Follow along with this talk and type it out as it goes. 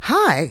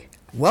Hi,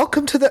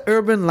 welcome to the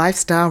Urban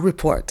Lifestyle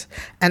Report,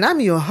 and I'm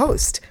your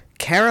host,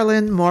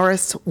 Carolyn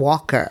Morris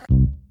Walker.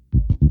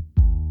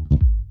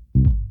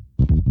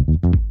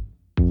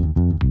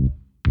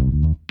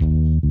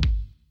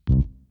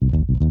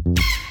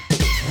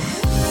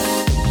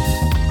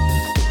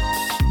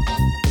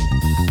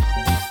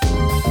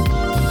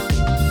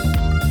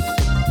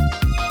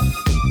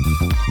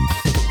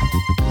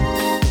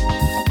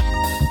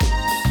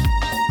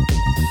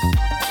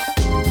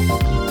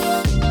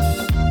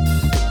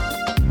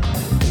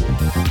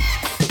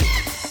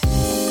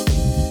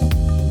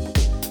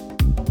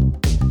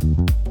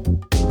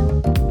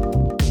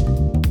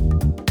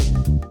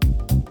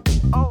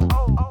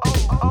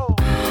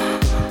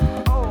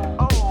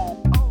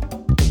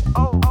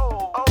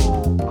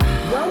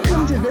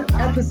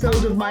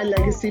 Episode of my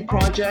legacy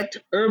project,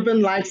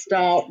 Urban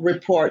Lifestyle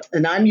Report,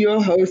 and I'm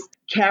your host,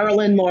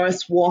 Carolyn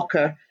Morris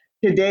Walker.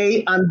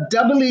 Today, I'm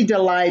doubly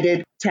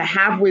delighted to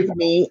have with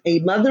me a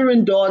mother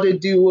and daughter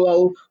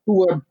duo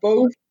who are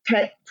both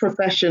tech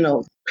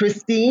professionals.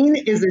 Christine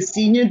is a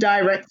senior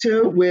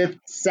director with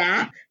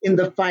SAP in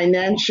the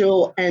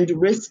financial and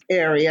risk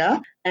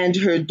area, and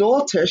her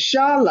daughter,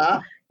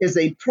 Sharla, is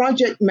a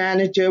project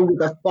manager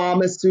with a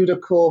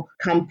pharmaceutical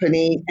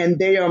company, and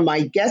they are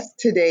my guests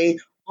today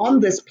on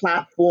this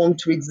platform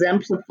to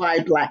exemplify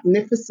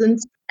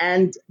Blacknificence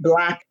and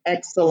Black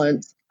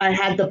excellence. I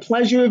had the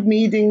pleasure of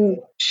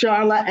meeting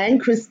Sharla and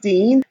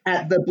Christine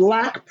at the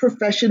Black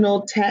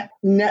Professional Tech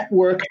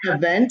Network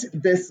event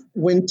this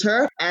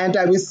winter, and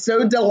I was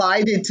so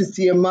delighted to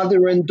see a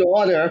mother and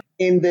daughter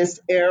in this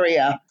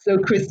area. So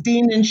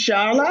Christine and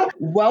Sharla,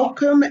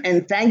 welcome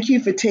and thank you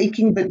for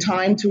taking the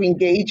time to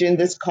engage in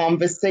this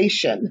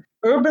conversation.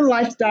 Urban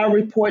Lifestyle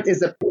Report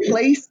is a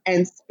place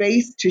and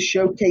space to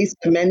showcase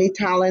the many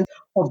talents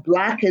of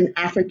Black and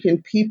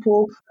African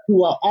people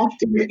who are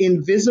often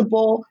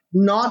invisible,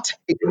 not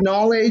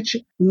acknowledged,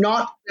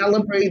 not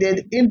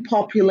celebrated in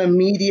popular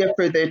media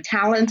for their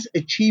talents,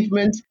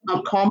 achievements,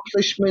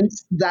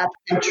 accomplishments that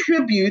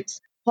contribute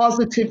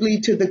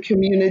positively to the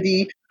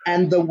community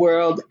and the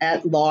world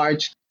at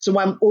large. So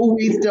I'm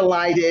always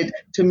delighted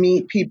to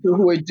meet people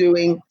who are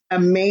doing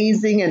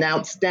amazing and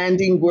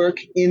outstanding work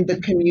in the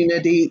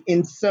community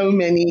in so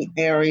many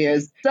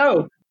areas.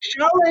 So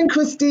Sharla and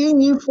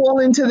Christine, you fall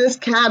into this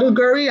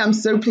category. I'm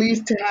so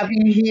pleased to have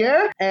you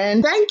here,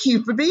 and thank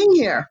you for being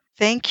here.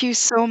 Thank you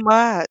so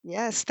much.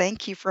 Yes,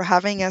 thank you for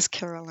having us,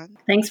 Carolyn.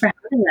 Thanks for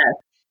having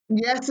us.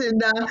 Yes,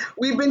 and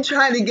we've been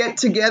trying to get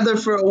together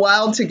for a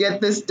while to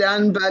get this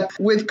done, but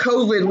with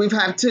COVID, we've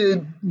had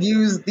to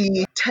use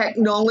the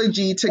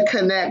technology to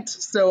connect.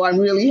 So I'm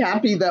really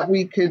happy that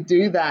we could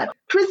do that.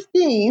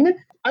 Christine,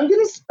 I'm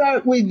going to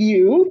start with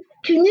you.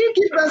 Can you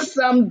give us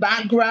some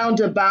background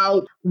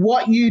about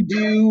what you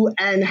do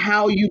and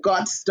how you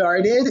got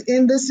started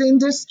in this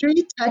industry,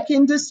 tech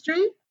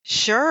industry?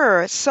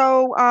 Sure.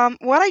 So,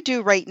 what I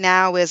do right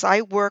now is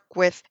I work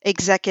with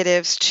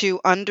executives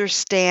to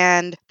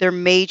understand their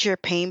major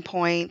pain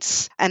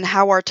points and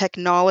how our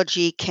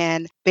technology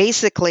can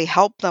basically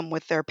help them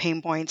with their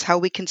pain points, how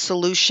we can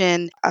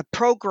solution a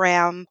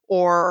program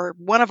or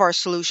one of our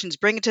solutions,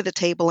 bring it to the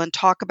table and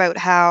talk about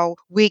how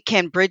we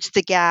can bridge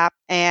the gap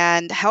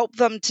and help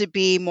them to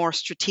be more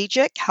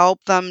strategic,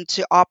 help them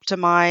to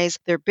optimize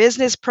their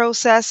business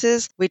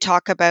processes. We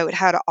talk about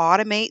how to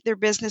automate their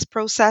business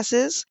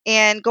processes.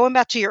 And going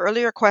back to your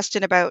earlier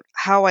question about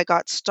how I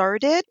got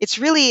started, it's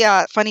really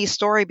a funny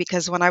story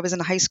because when I was in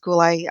high school,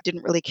 I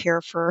didn't really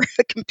care for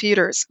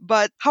computers.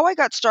 But how I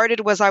got started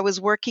was I was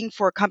working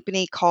for a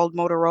company called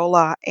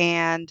Motorola,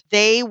 and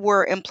they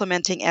were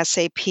implementing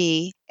SAP.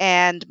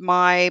 And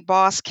my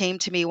boss came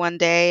to me one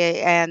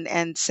day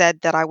and said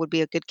that I would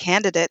be a good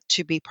candidate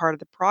to be part of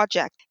the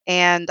project.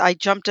 And I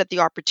jumped at the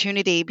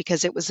opportunity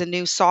because it was a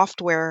new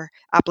software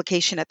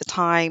application at the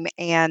time.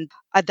 And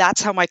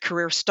that's how my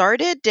career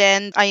started.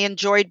 And I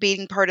enjoyed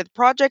being part of the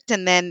project.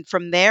 And then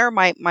from there,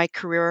 my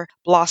career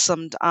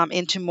blossomed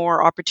into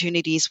more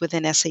opportunities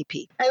within SAP.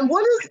 And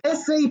what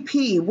is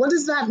SAP? What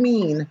does that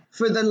mean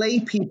for the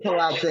lay people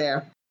out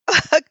there?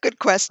 Good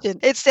question.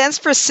 It stands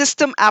for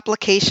System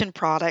Application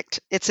Product.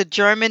 It's a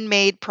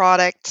German-made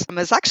product.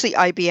 It's actually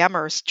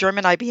IBMers.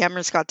 German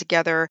IBMers got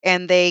together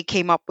and they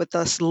came up with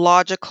this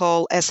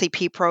logical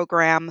SAP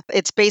program.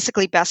 It's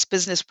basically best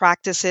business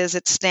practices.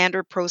 It's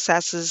standard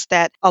processes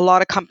that a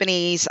lot of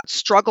companies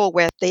struggle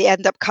with. They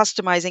end up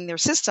customizing their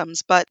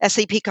systems, but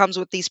SAP comes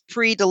with these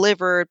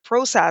pre-delivered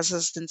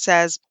processes and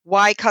says,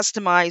 why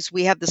customize?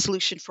 We have the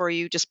solution for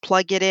you. Just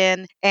plug it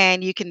in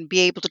and you can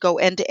be able to go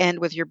end to end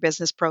with your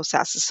business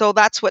processes. So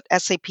that's what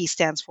SAP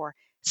stands for,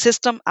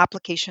 System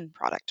Application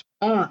Product.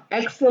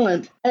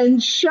 Excellent. And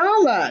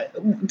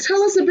Sharla,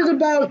 tell us a bit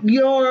about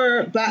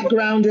your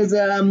background as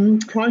a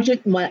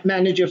project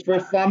manager for a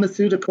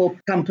pharmaceutical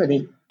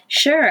company.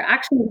 Sure.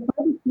 Actually, the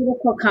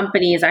pharmaceutical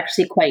company is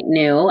actually quite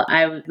new.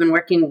 I've been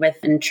working with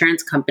an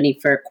insurance company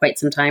for quite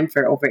some time,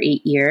 for over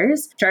 8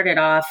 years. Started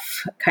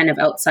off kind of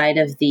outside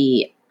of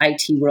the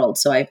IT world.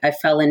 So I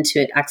fell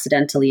into it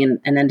accidentally and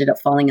ended up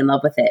falling in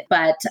love with it.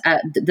 But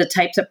the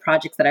types of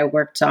projects that I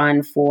worked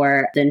on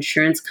for the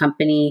insurance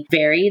company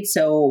varied.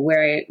 So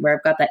where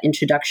I've got that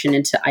introduction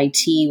into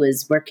IT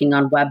was working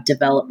on web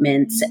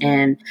developments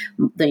and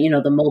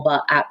the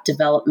mobile app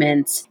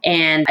developments.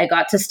 And I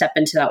got to step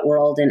into that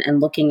world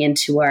and looking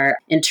into our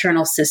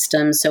internal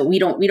systems. So we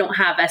don't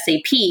have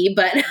SAP,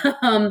 but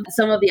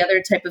some of the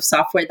other type of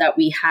software that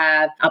we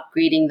have,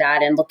 upgrading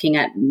that and looking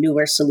at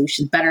newer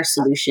solutions, better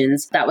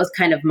solutions. That was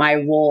kind of my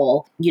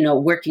role,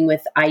 working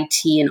with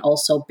IT and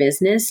also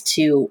business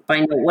to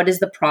find out what is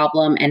the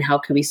problem and how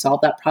can we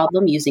solve that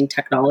problem using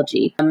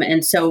technology.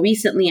 And so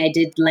recently I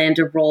did land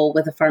a role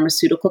with a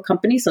pharmaceutical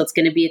company. So it's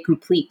going to be a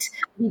complete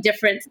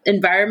different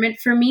environment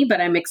for me,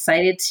 but I'm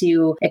excited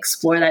to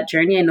explore that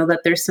journey. I know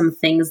that there's some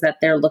things that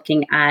they're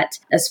looking at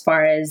as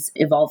far as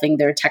evolving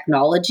their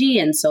technology.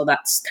 And so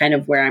that's kind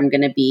of where I'm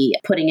going to be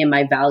putting in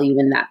my value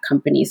in that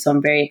company. So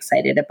I'm very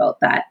excited about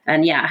that.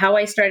 And yeah, how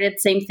I started,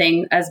 same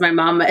thing as my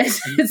mom.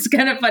 It's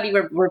kind of funny.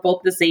 We're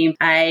both the same.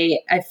 I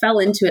fell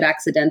into it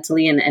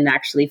accidentally and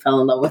actually fell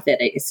in love with it.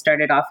 It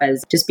started off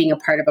as just being a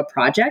part of a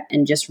project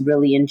and just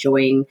really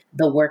enjoying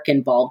the work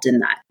involved in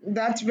that.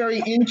 That's very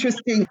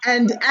interesting.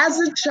 And as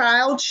a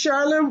child,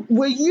 Charlotte,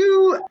 were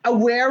you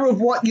aware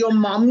of what your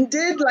mom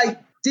did? Like,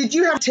 did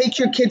you have take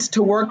your kids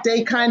to work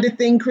day kind of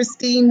thing,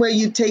 Christine, where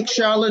you take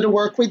Charlotte to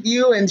work with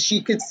you and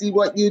she could see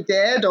what you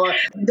did? Or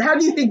how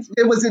do you think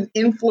there was an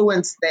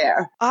influence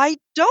there? I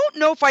don't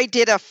know if I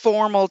did a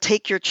formal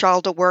take your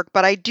child to work,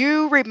 but I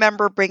do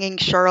remember bringing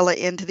Charlotte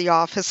into the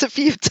office a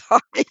few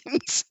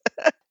times.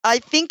 I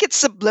think it's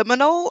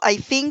subliminal. I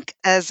think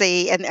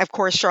and of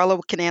course,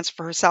 Charlotte can answer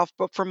for herself,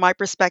 but from my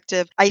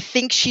perspective, I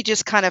think she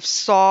just kind of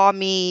saw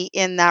me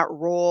in that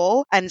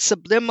role and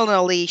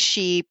subliminally,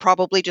 she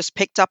probably just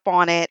picked up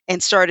on it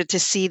and started to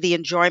see the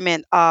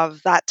enjoyment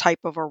of that type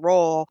of a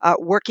role,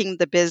 working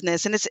the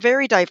business. And it's a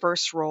very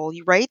diverse role,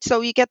 right?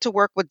 So you get to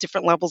work with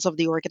different levels of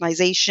the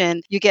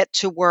organization. You get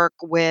to work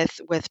with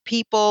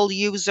people,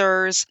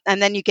 users,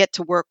 and then you get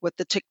to work with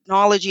the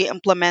technology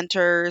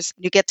implementers.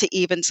 You get to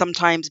even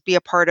sometimes be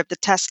a part of the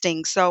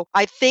testing. So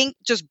I think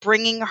just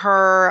bringing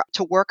her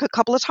to work a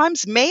couple of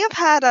times may have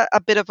had a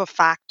bit of a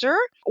factor.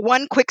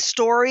 One quick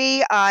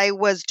story, I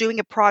was doing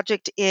a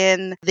project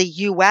in the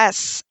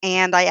US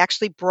and I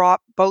actually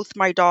brought both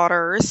my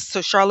daughters.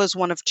 So Charlotte's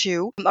one of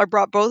two. I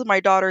brought both my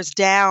daughters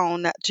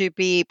down to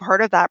be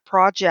part of that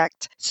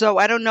project. So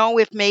I don't know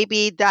if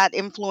maybe that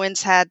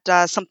influence had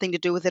something to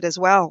do with it as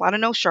well. I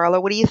don't know,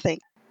 Charlotte, what do you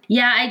think?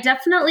 Yeah,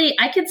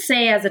 I could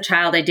say as a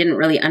child, I didn't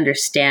really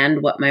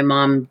understand what my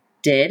mom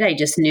did. I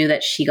just knew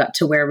that she got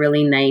to wear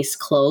really nice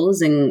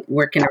clothes and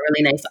work in a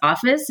really nice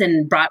office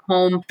and brought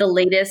home the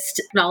latest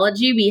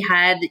technology. We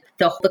had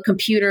the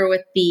computer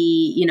with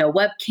the,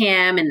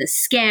 webcam and the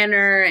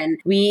scanner, and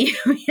we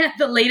had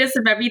the latest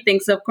of everything.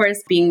 So of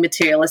course, being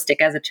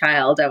materialistic as a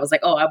child, I was like,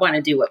 oh, I want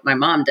to do what my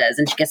mom does,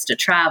 and she gets to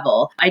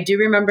travel. I do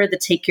remember the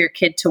take your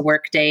kid to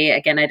work day.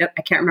 Again, I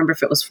can't remember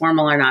if it was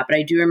formal or not, but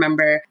I do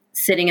remember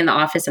sitting in the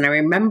office and I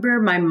remember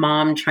my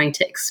mom trying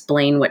to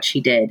explain what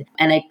she did.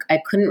 And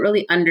I couldn't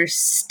really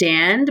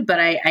understand, but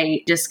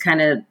I just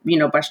kind of,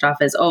 brushed off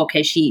as, oh,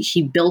 okay,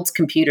 she builds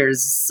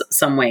computers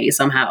some way,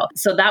 somehow.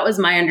 So that was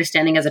my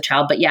understanding as a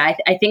child. But yeah,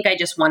 I think I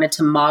just wanted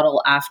to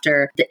model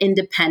after the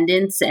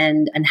independence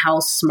and how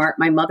smart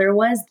my mother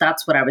was.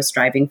 That's what I was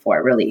striving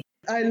for, really.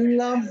 I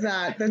love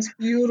that. That's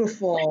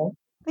beautiful.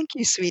 Thank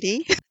you,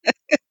 sweetie.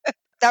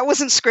 That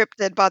wasn't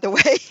scripted, by the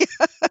way.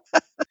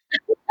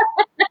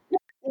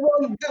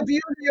 Well, the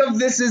beauty of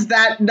this is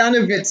that none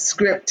of it's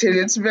scripted.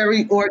 It's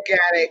very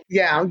organic.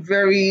 Yeah,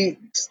 very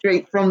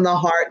straight from the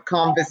heart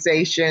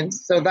conversation.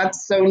 So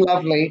that's so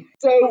lovely.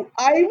 So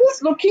I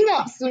was looking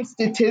up some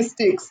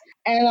statistics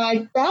and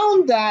I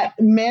found that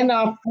men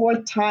are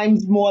 4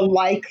 times more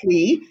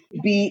likely to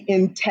be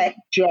in tech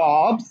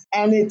jobs.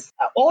 And it's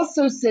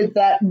also said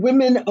that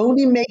women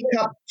only make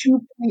up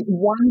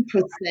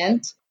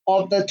 2.1%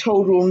 of the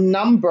total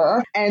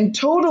number, and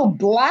total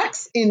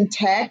Blacks in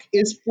tech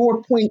is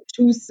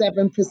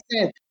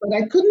 4.27%. But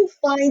I couldn't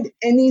find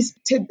any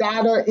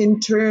data in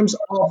terms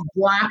of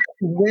Black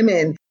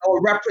women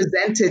or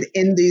represented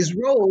in these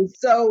roles.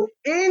 So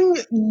in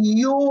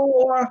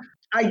your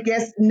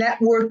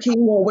networking,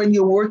 or when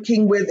you're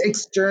working with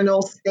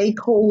external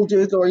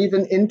stakeholders or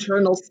even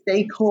internal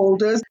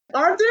stakeholders,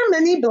 are there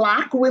many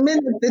Black women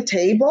at the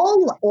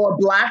table or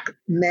Black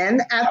men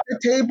at the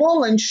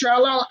table? And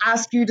Charlotte, I'll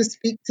ask you to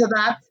speak to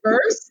that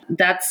first.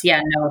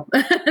 No,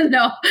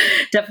 no,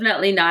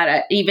 definitely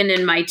not. Even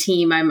in my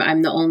team,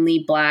 I'm the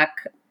only Black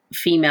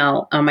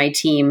female on my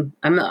team.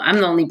 I'm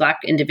the only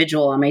Black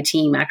individual on my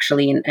team,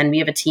 actually. And we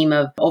have a team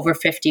of over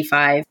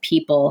 55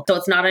 people. So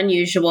it's not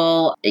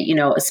unusual,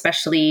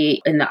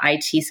 especially in the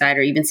IT side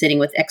or even sitting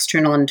with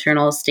external and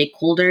internal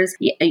stakeholders.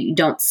 You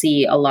don't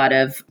see a lot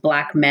of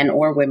Black men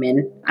or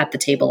women at the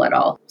table at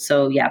all.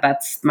 So yeah,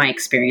 that's my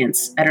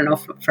experience. I don't know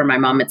if for my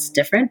mom it's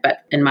different, but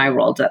in my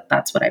role,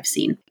 that's what I've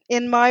seen.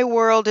 In my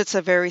world, it's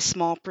a very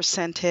small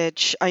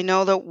percentage. I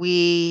know that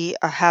we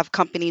have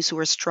companies who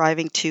are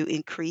striving to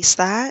increase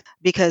that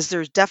because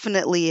there's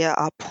definitely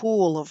a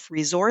pool of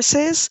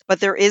resources, but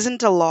there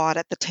isn't a lot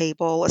at the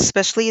table,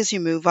 especially as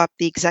you move up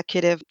the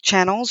executive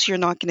channels. You're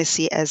not going to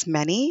see as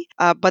many,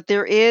 but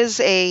there is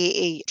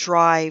a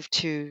drive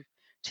to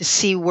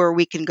see where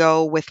we can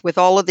go with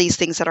all of these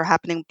things that are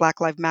happening with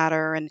Black Lives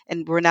Matter.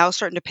 And we're now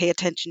starting to pay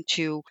attention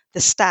to the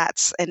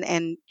stats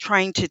and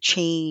trying to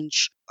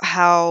change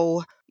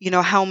how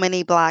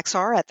many blacks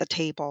are at the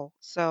table.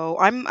 So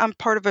I'm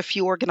part of a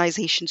few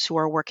organizations who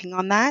are working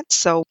on that.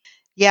 So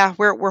yeah,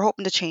 we're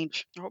hoping to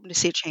change. We're hoping to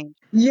see a change.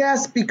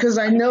 Yes, because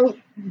I know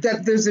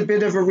that there's a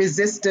bit of a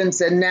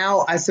resistance, and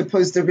now I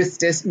suppose the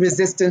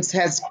resistance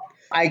has,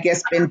 I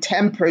guess, been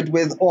tempered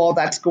with all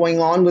that's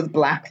going on with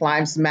Black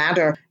Lives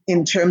Matter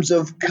in terms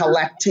of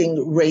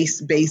collecting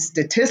race-based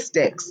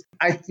statistics.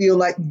 I feel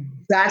like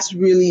that's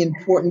really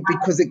important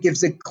because it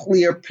gives a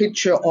clear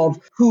picture of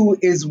who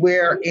is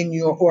where in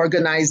your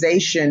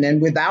organization.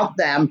 And without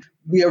them,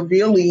 we are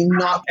really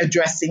not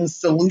addressing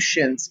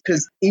solutions,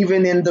 because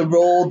even in the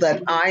role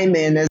that I'm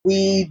in,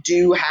 we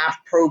do have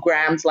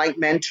programs like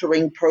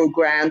mentoring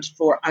programs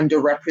for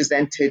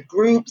underrepresented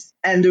groups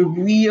and a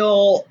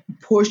real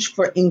push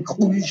for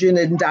inclusion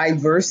and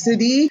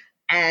diversity.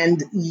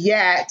 And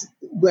yet,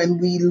 when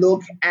we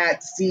look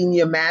at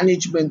senior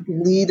management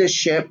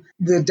leadership,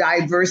 the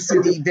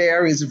diversity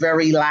there is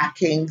very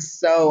lacking.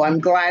 So I'm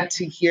glad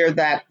to hear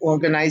that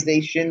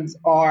organizations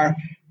are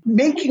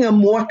making a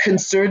more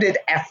concerted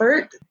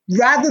effort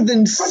rather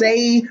than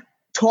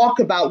talk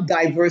about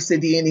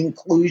diversity and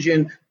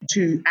inclusion,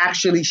 to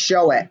actually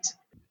show it.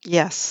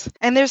 Yes.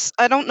 And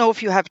I don't know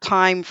if you have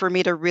time for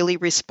me to really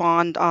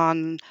respond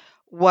on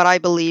what I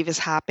believe is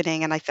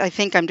happening. And I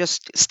think I'm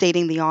just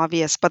stating the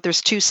obvious, but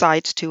there's two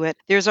sides to it.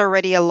 There's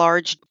already a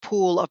large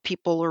pool of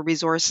people or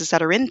resources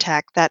that are in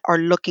tech that are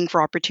looking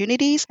for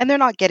opportunities, and they're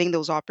not getting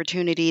those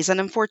opportunities.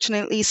 And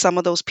unfortunately, some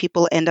of those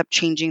people end up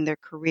changing their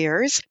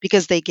careers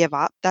because they give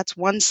up. That's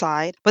one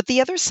side. But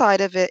the other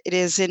side of it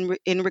is in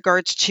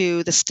regards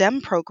to the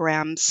STEM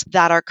programs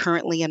that are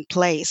currently in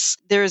place.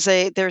 There's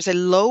a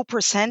low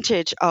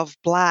percentage of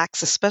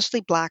blacks,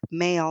 especially black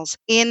males,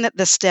 in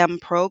the STEM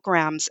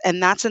programs,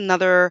 and that's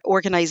another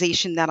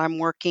organization that I'm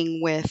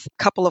working with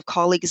a couple of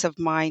colleagues of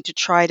mine to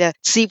try to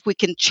see if we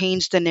can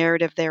change the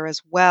narrative there as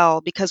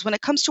well. Because when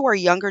it comes to our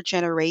younger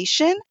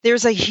generation,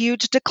 there's a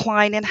huge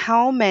decline in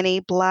how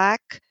many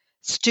black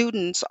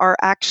students are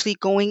actually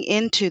going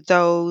into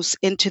those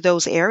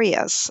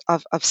areas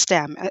of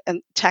STEM,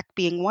 and tech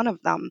being one of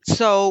them.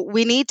 So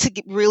we need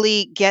to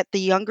really get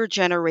the younger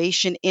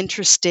generation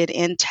interested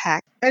in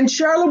tech. And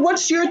Charlotte,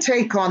 what's your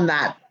take on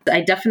that?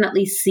 I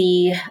definitely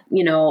see,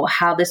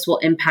 how this will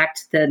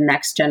impact the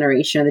next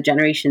generation or the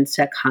generations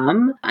to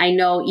come. I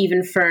know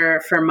even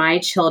for my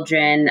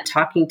children,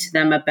 talking to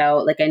them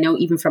about, I know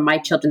even for my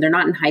children, they're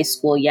not in high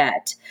school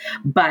yet,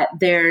 but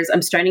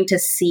I'm starting to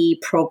see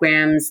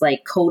programs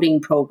like coding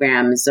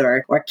programs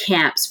or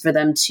camps for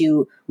them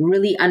to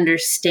really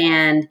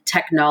understand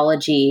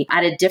technology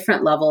at a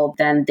different level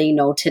than they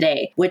know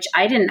today, which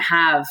I didn't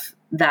have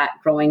that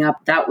growing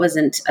up. That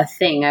wasn't a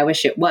thing. I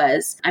wish it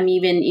was. I'm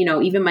even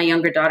my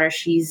younger daughter,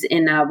 she's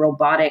in a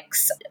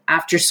robotics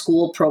after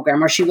school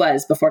program, or she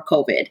was before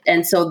COVID.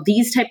 And so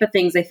these type of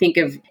things, I think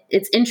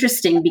it's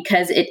interesting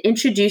because it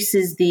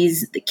introduces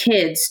the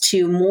kids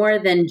to more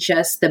than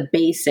just the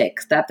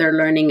basics that they're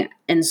learning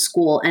in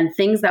school, and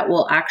things that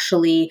will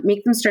actually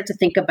make them start to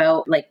think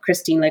about, like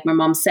Christine, like my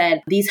mom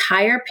said, these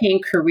higher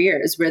paying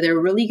careers where they're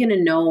really going to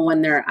know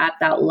when they're at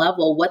that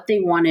level what they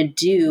want to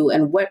do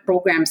and what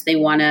programs they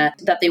want to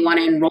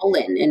enroll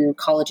in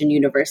college and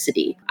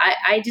university.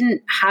 I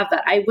didn't have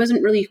that. I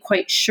wasn't really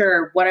quite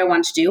sure what I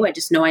wanted to do. I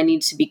just know I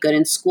needed to be good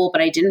in school,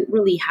 but I didn't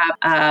really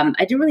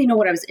know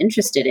what I was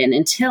interested in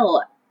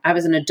until I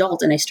was an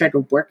adult and I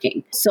started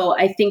working. So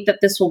I think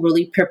that this will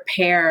really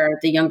prepare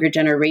the younger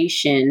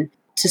generation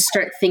to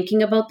start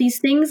thinking about these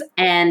things.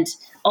 And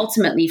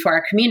ultimately for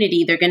our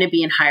community, they're going to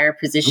be in higher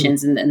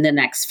positions in the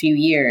next few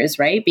years,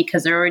 right?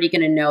 Because they're already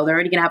going to know, they're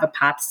already going to have a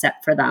path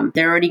set for them.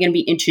 They're already going to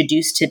be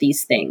introduced to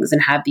these things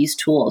and have these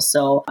tools.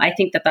 So I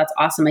think that that's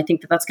awesome. I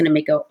think that that's going to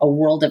make a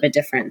world of a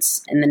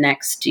difference in the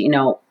next, I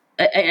know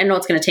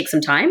it's going to take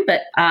some time,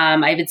 but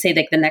I would say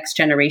the next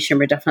generation,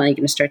 we're definitely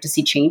going to start to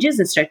see changes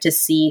and start to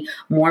see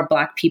more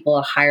Black people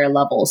at higher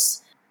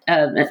levels,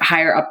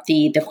 higher up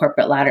the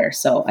corporate ladder.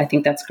 So I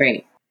think that's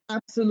great.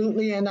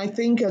 Absolutely. And I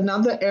think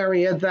another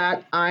area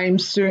that I'm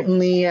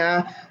certainly,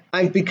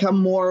 I've become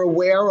more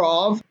aware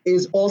of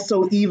is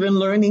also even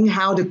learning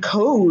how to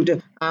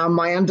code.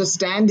 My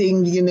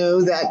understanding,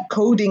 that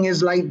coding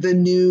is like the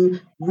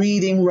new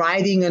reading,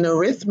 writing, and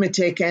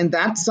arithmetic. And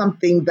that's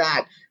something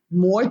that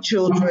more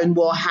children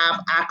will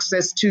have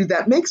access to,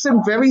 that makes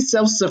them very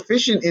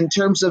self-sufficient in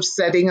terms of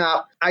setting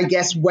up, I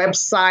guess,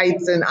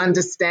 websites and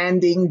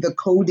understanding the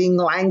coding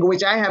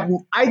language.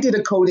 I did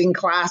a coding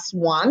class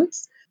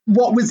once.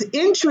 what was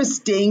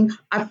interesting,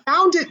 I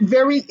found it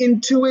very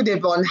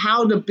intuitive on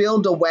how to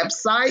build a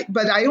website,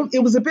 but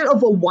it was a bit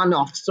of a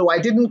one-off, so I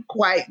didn't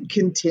quite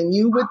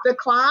continue with the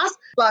class.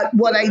 But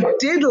what I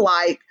did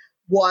like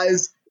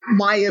was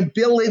my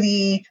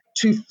ability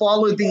to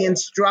follow the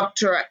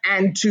instructor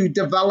and to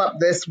develop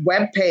this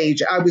web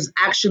page. I was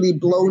actually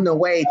blown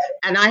away,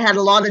 and I had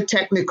a lot of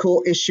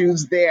technical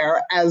issues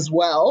there as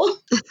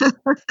well.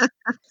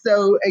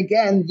 So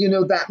again,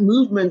 that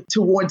movement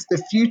towards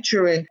the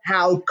future and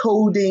how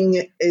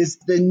coding is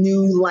the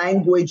new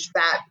language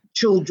that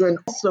children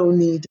also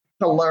need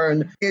to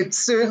learn. It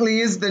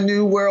certainly is the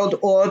new world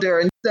order.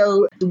 And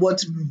so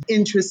what's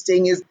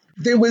interesting is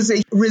there was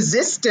a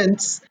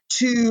resistance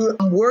to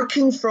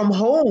working from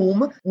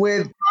home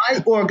with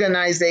my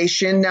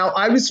organization. Now,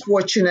 I was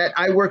fortunate.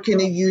 I work in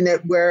a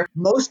unit where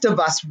most of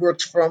us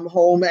worked from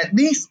home at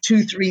least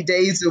 2-3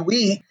 days a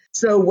week.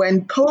 So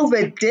when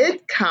COVID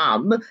did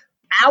come,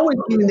 our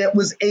unit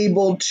was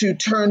able to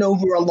turn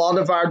over a lot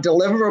of our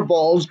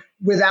deliverables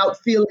without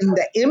feeling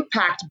the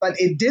impact, but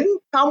it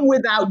didn't come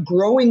without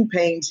growing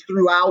pains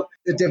throughout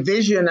the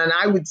division, and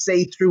I would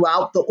say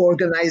throughout the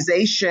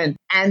organization,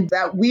 and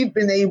that we've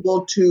been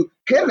able to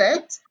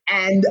pivot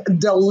and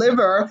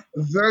deliver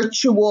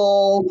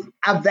virtual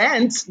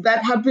events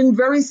that have been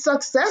very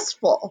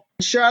successful.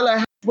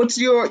 Charlotte, what's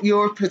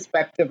your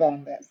perspective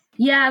on this?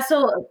 Yeah,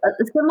 so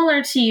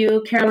similar to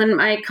you, Carolyn,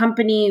 my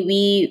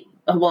company,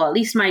 at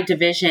least my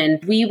division,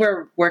 we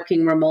were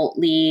working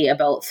remotely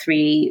about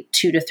 2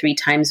 to 3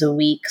 times a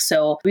week.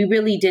 So we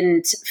really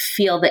didn't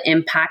feel the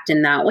impact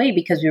in that way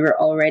because we were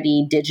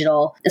already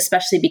digital,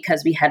 especially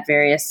because we had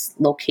various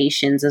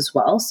locations as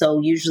well.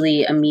 So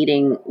usually a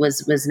meeting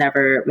was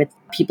never with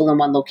people in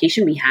one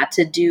location. We had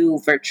to do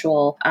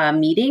virtual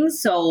meetings.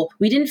 So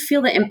we didn't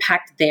feel the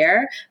impact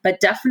there,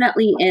 but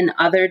definitely in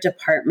other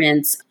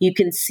departments, you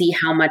can see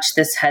how much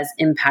this has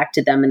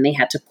impacted them, and they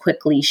had to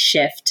quickly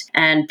shift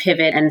and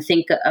pivot and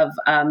think of,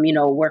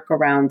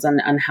 workarounds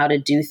on how to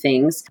do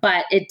things.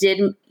 But it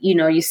didn't,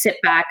 you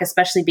sit back,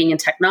 especially being in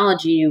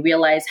technology, you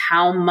realize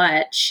how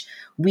much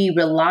we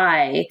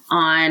rely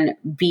on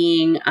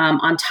being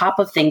on top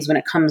of things when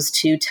it comes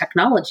to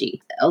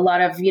technology. A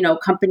lot of,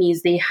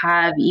 companies, they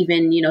have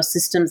even,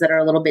 systems that are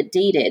a little bit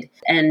dated.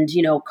 And,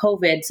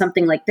 COVID,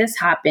 something like this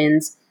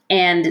happens,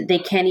 and they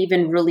can't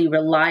even really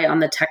rely on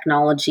the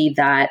technology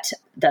that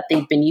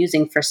they've been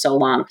using for so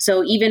long.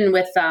 So even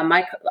with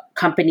my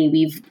company,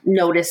 we've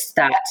noticed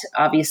that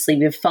obviously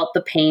we've felt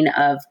the pain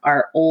of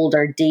our old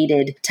or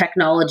dated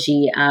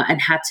technology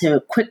and had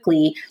to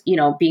quickly,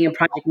 being in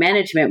project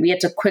management, we had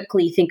to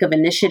quickly think of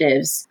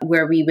initiatives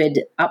where we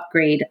would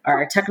upgrade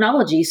our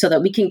technology so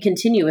that we can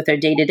continue with our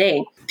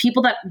day-to-day.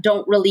 People that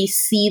don't really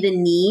see the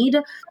need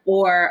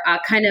or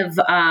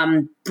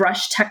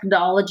brush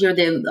technology or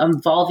the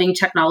evolving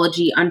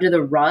technology under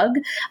the rug,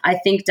 I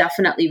think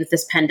definitely with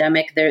this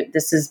pandemic,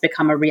 this has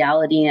become a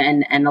reality,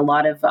 and a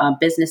lot of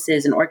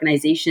businesses and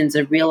organizations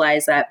have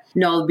realized that,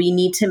 no, we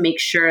need to make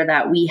sure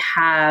that we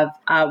have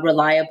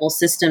reliable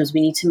systems.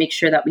 We need to make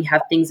sure that we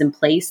have things in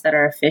place that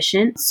are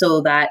efficient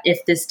so that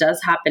if this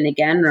does happen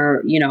again,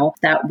 or,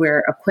 that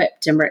we're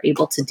equipped and we're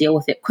able to deal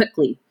with it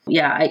quickly.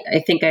 Yeah,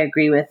 I think I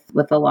agree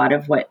with a lot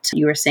of what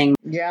you were saying.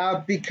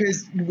 Yeah,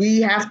 because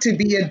we have to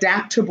be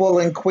adaptable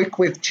and quick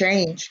with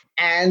change,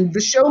 and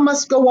the show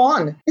must go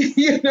on.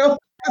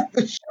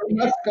 The show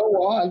must go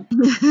on.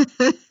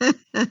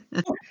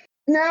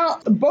 Now,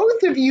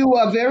 both of you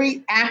are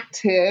very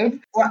active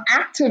or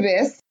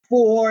activists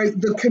for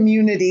the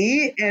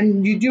community,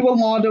 and you do a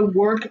lot of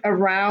work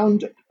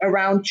around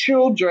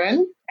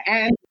children.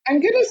 And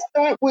I'm going to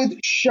start with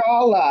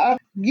Shala.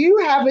 You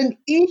have an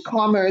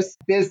e-commerce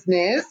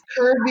business,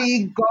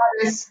 Curvy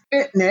Goddess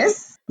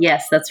Fitness.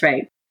 Yes, that's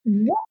right.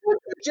 What was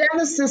the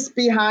genesis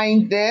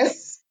behind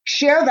this?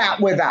 Share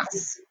that with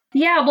us.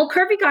 Yeah, well,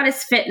 Curvy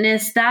Goddess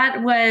Fitness,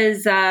 that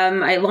was,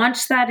 I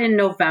launched that in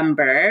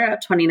November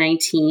of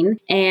 2019.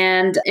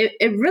 And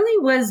it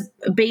really was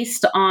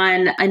based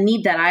on a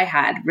need that I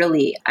had,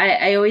 really.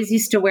 I always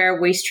used to wear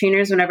waist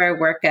trainers whenever I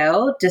work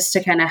out, just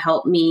to kind of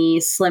help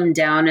me slim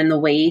down in the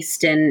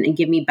waist and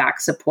give me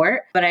back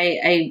support. But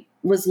I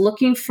was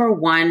looking for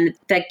one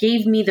that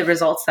gave me the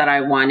results that I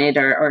wanted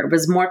or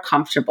was more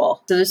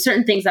comfortable. So there's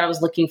certain things that I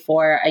was looking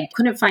for. I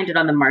couldn't find it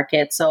on the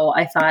market. So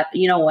I thought,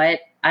 you know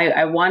what?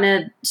 I want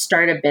to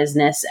start a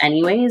business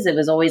anyways. It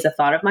was always a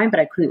thought of mine, but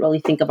I couldn't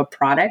really think of a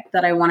product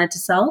that I wanted to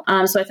sell.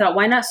 So I thought,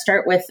 why not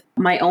start with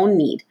my own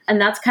need?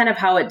 And that's kind of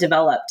how it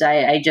developed.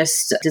 I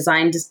just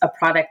designed a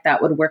product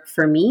that would work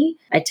for me.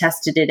 I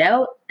tested it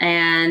out.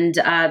 And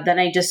then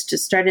I just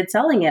started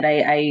selling it.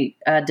 I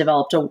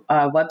developed a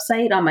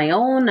website on my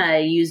own. I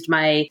used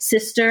my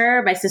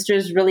sister. My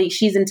sister's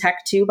she's in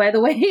tech too, by the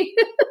way.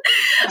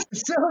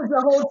 So there's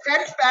a whole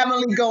tech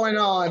family going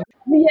on.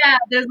 Yeah,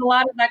 there's a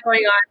lot of that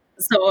going on.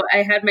 So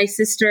I had my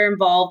sister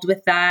involved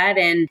with that,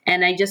 and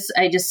I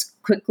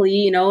just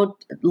quickly,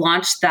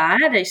 launched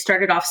that. I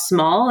started off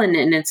small, and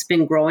it's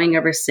been growing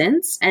ever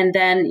since. And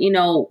then,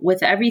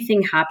 with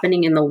everything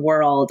happening in the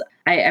world,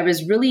 I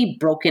was really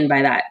broken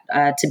by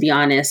that, to be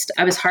honest.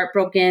 I was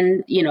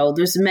heartbroken.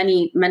 There's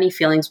many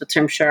feelings, which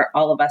I'm sure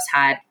all of us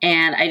had.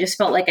 And I just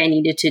felt like I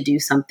needed to do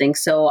something.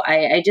 So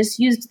I just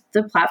used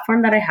the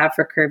platform that I have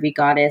for Curvy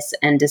Goddess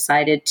and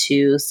decided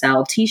to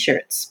sell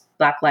t-shirts.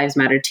 Black Lives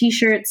Matter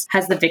t-shirts,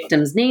 has the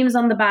victims' names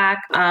on the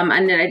back.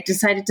 And then I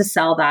decided to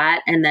sell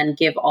that and then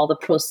give all the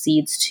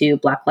proceeds to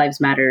Black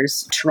Lives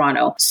Matters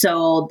Toronto.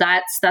 So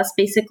that's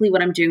basically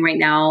what I'm doing right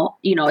now.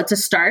 It's a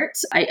start.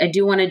 I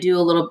do want to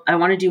do I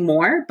want to do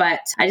more,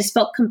 but I just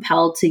felt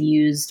compelled to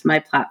use my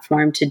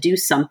platform to do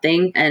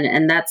something.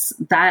 And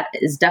that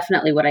is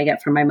definitely what I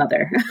get from my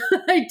mother.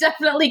 I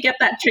definitely get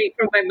that trait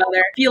from my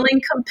mother,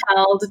 feeling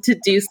compelled to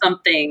do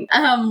something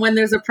when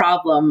there's a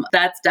problem.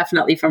 That's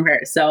definitely from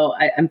her. So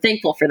I'm thankful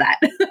for that.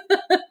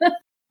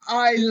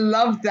 I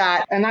love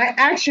that. And I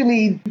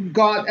actually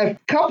got a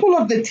couple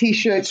of the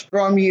t-shirts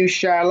from you,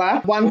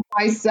 Sherla. One for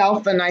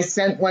myself, and I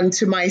sent one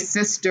to my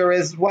sister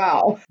as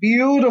well.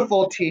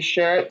 Beautiful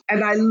t-shirt.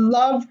 And I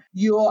love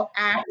your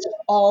act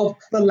of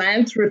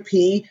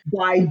philanthropy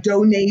by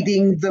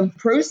donating the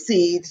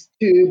proceeds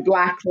to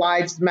Black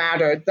Lives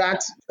Matter.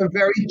 That's a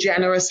very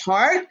generous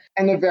heart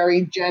and a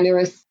very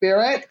generous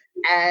spirit.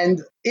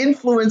 And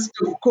influenced,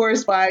 of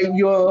course, by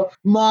your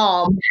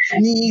mom,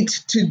 need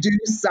to do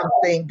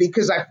something,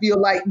 because I feel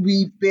like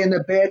we've been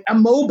a bit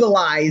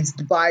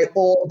immobilized by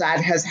all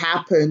that has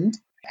happened.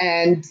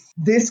 And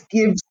this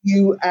gives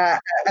you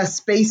a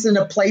space and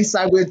a place,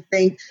 I would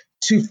think,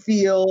 to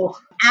feel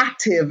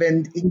active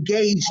and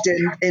engaged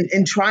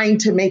in trying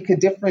to make a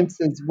difference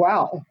as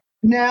well.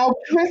 Now,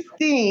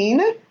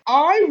 Christine,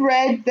 I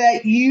read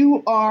that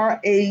you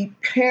are a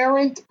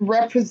parent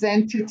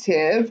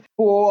representative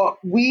for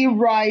We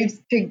Rise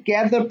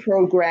Together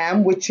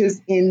program, which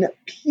is in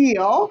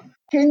Peel.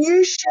 Can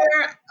you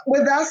share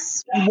with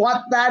us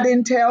what that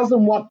entails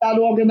and what that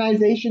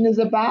organization is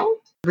about?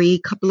 Every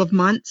couple of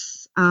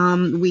months,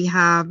 we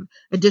have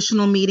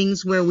additional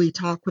meetings where we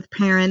talk with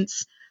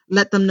parents,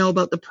 let them know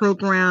about the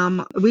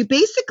program. We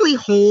basically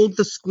hold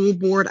the school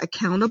board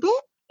accountable.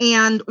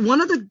 And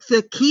one of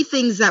the key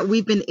things that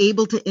we've been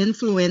able to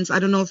influence, I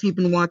don't know if you've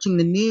been watching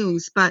the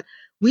news, but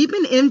we've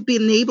been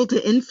able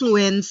to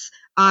influence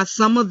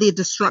some of the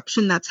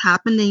disruption that's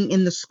happening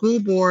in the school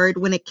board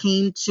when it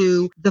came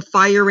to the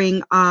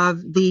firing of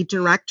the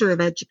director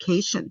of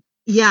education.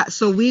 Yeah,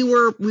 so we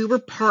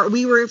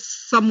were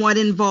somewhat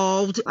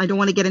involved. I don't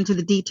want to get into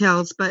the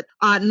details, but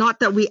not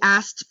that we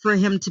asked for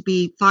him to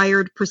be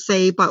fired per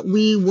se, but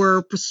we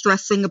were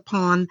stressing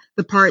upon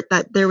the part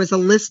that there was a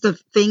list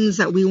of things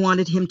that we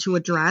wanted him to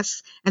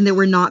address, and they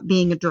were not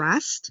being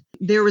addressed.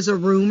 There was a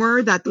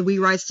rumor that the We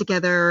Rise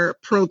Together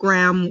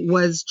program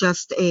was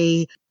just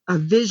a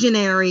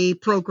visionary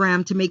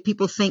program to make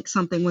people think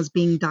something was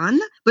being done,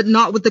 but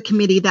not with the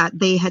committee that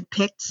they had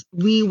picked.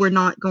 We were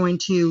not going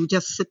to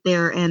just sit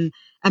there and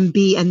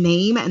be a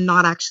name and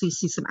not actually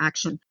see some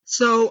action.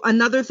 So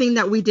another thing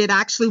that we did,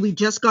 actually, we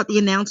just got the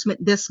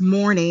announcement this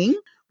morning,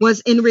 was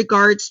in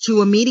regards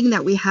to a meeting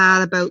that we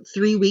had about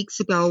 3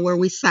 weeks ago where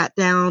we sat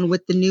down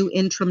with the new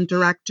interim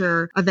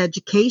director of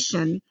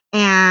education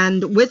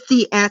and with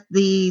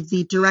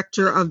the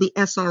director of the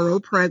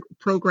SRO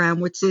program,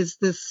 which is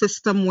the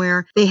system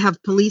where they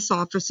have police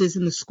officers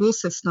in the school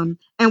system.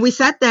 And we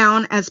sat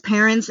down as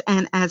parents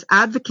and as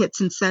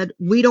advocates and said,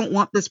 we don't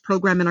want this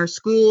program in our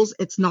schools.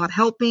 It's not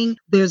helping.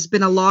 There's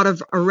been a lot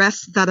of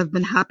arrests that have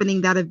been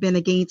happening that have been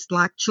against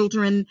Black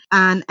children,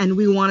 and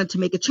we wanted to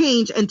make a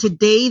change. And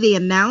today they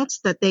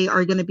announced that they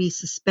are going to be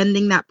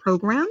suspending that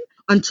program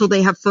until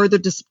they have further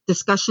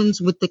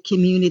discussions with the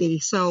community.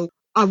 So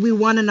we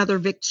won another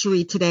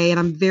victory today, and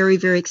I'm very,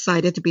 very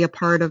excited to be a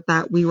part of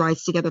that We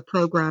Rise Together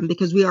program,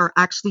 because we are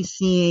actually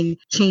seeing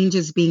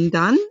changes being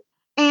done.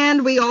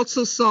 And we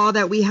also saw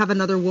that we have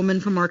another woman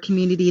from our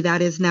community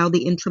that is now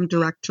the interim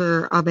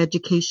director of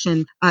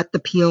education at the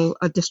Peel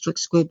District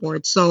School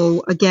Board.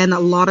 So again, a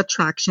lot of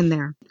traction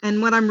there.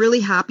 And what I'm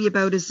really happy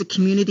about is the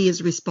community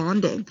is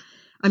responding.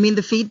 I mean,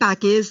 the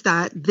feedback is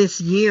that this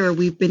year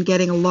we've been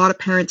getting a lot of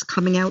parents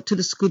coming out to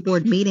the school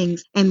board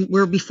meetings, and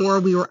where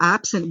before we were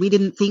absent, we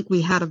didn't think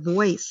we had a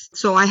voice.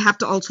 So I have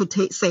to also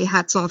say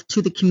hats off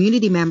to the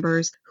community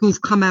members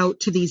who've come out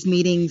to these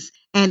meetings.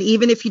 And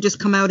even if you just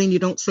come out and you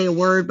don't say a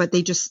word, but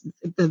the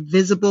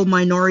visible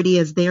minority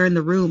is there in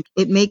the room,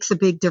 it makes a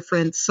big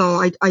difference.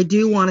 So I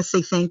do want to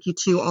say thank you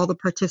to all the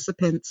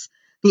participants,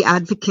 the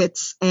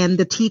advocates and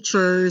the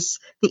teachers,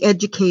 the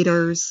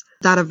educators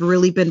that have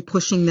really been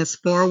pushing this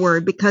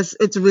forward, because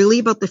it's really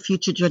about the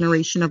future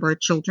generation of our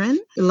children.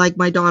 Like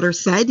my daughter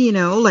said,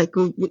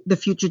 the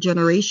future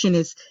generation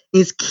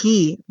is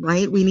key,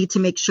 right? We need to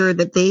make sure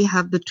that they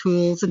have the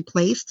tools in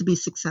place to be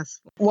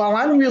successful. Well,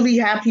 I'm really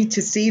happy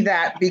to see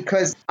that,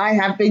 because I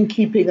have been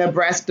keeping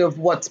abreast of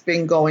what's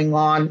been going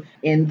on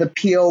in the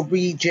Peel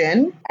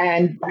region.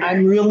 And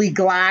I'm really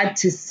glad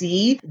to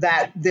see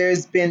that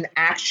there's been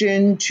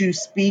action to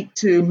speak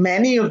to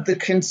many of the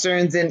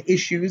concerns and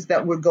issues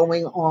that were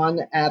going on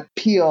at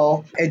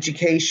Peel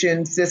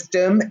education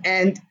system.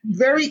 And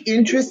very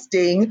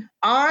interesting,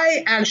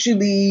 I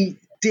actually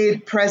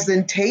did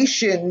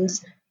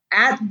presentations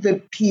at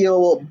the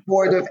Peel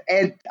Board of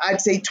Ed,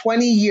 I'd say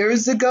 20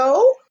 years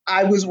ago.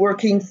 I was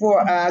working for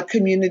a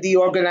community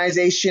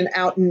organization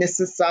out in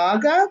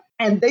Mississauga,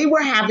 and they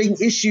were having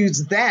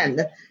issues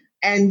then.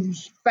 And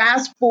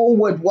fast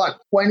forward,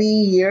 20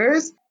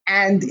 years?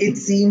 And it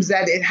seems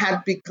that it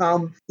had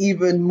become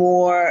even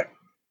more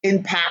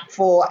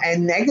impactful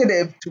and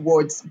negative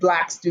towards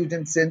Black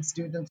students and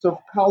students of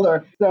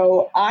color.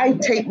 So I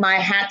take my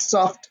hats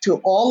off to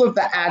all of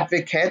the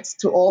advocates,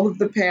 to all of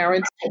the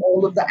parents, to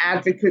all of the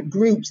advocate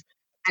groups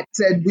that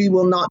said we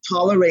will not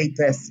tolerate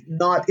this,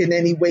 not in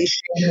any way,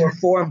 shape, or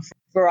form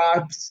for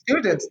our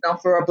students,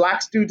 not for our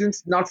Black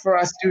students, not for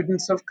our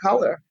students of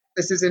color.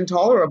 This is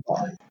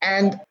intolerable.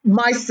 And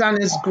my son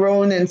is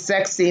grown and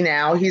sexy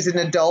now. He's an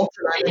adult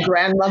and I'm a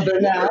grandmother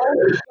now.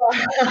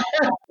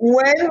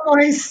 When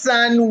my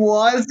son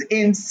was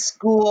in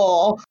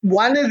school,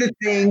 one of the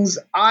things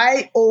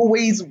I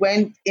always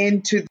went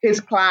into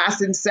his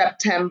class in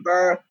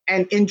September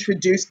and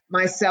introduced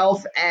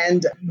myself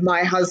and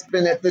my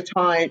husband at the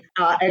time,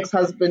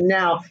 ex-husband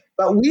now.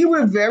 But we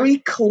were very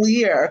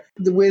clear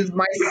with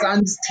my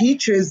son's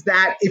teachers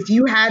that if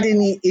you had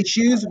any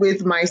issues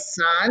with my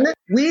son,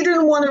 we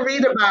didn't want to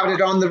read about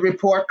it on the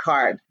report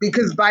card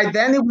because by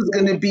then it was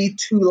going to be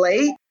too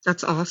late.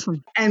 That's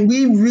awesome. And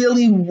we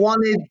really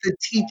wanted the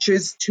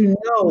teachers to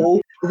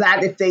know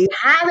that if they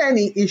had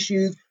any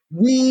issues,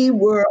 we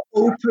were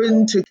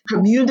open to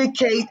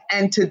communicate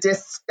and to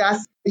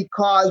discuss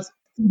because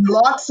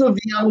lots of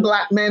young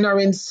Black men are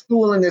in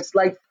school and it's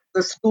like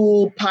the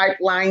school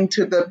pipeline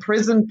to the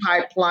prison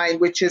pipeline,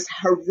 which is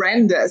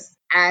horrendous.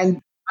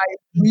 And I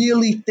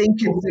really think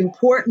it's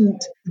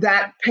important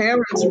that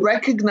parents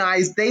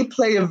recognize they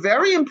play a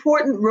very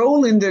important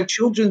role in their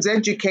children's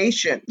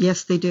education.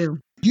 Yes, they do.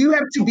 You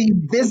have to be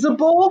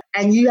visible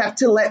and you have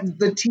to let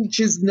the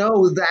teachers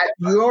know that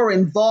you're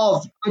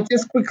involved. I'll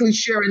just quickly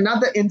share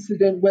another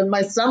incident. When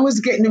my son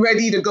was getting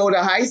ready to go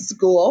to high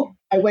school,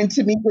 I went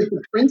to meet with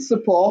the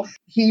principal.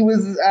 He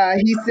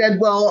said,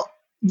 well,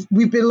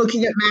 we've been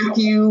looking at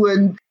Matthew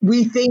and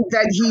we think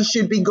that he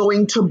should be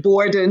going to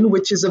Borden,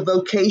 which is a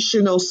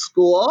vocational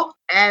school.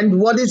 And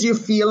what is your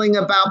feeling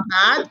about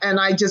that? And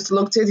I just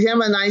looked at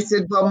him and I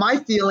said, well, my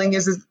feeling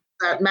is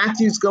that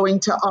Matthew's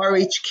going to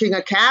R.H. King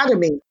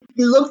Academy.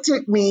 He looked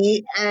at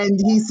me and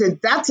he said,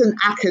 that's an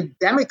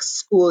academic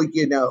school,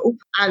 you know.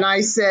 And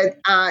I said,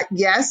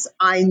 yes,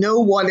 I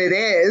know what it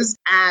is.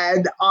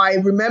 And I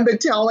remember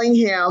telling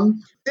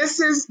him,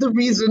 this is the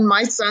reason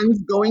my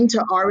son's going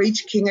to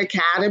R.H. King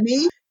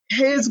Academy.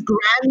 His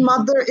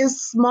grandmother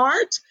is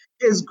smart.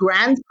 His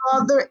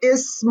grandfather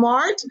is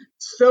smart.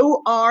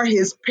 So are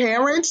his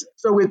parents.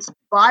 So it's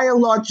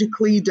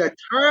biologically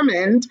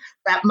determined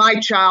that my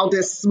child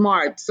is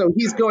smart. So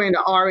he's going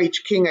to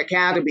R.H. King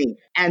Academy.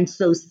 And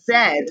so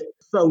said,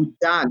 so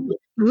done.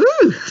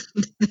 Woo!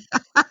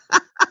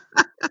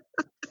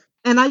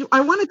 And I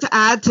wanted to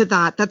add to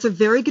that. That's a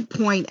very good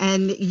point.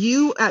 And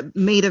you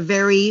made a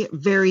very,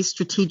 very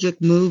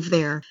strategic move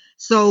there.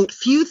 So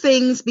few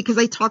things, because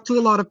I talk to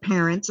a lot of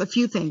parents, a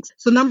few things.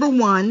 So number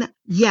one,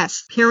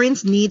 yes,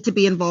 parents need to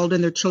be involved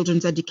in their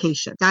children's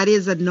education. That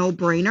is a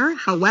no-brainer.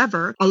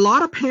 However, a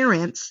lot of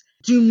parents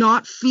do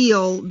not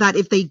feel that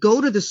if they go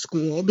to the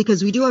school,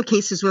 because we do have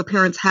cases where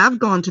parents have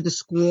gone to the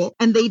school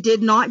and they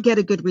did not get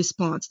a good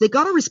response. They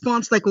got a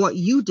response like what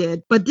you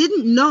did, but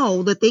didn't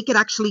know that they could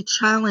actually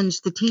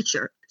challenge the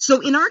teacher. So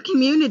in our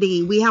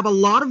community, we have a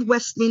lot of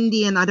West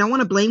Indian. I don't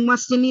want to blame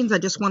West Indians. I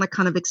just want to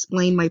kind of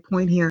explain my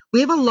point here.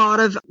 We have a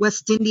lot of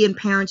West Indian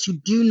parents who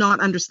do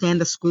not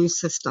understand the school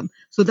system.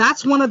 So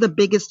that's one of the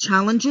biggest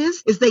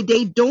challenges is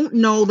they don't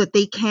know that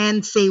they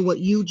can say what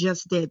you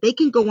just did. They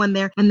can go in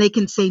there and they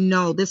can say,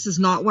 no, this is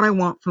not what I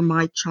want for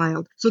my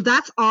child. So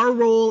that's our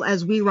role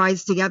as we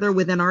rise together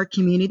within our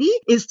community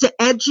is to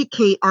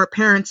educate our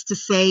parents to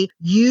say,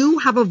 you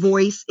have a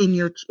voice in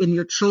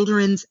your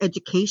children's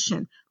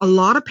education. A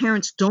lot of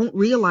parents don't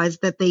realize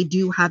that they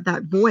do have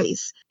that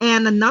voice.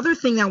 And another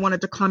thing I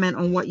wanted to comment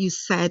on what you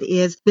said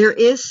is there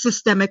is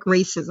systemic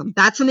racism.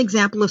 That's an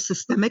example of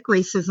systemic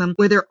racism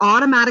where they're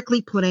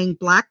automatically putting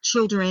Black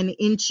children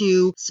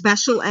into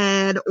special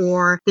ed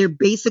or they're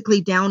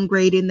basically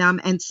downgrading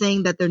them and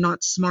saying that they're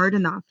not smart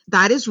enough.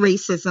 That is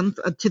racism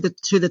to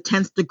the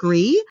 10th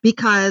degree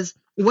because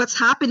what's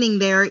happening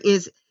there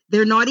is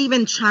they're not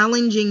even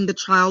challenging the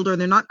child or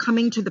they're not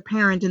coming to the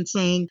parent and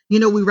saying, you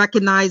know, we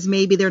recognize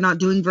maybe they're not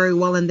doing very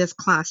well in this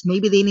class.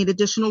 Maybe they need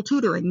additional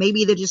tutoring.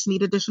 Maybe they just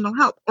need additional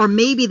help. Or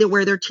maybe that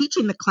where they're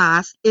teaching the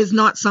class is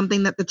not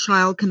something that the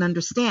child can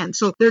understand.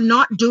 So they're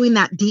not doing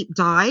that deep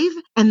dive.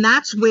 And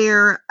that's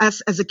where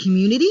us as a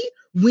community,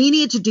 we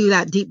need to do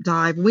that deep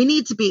dive. We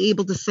need to be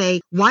able to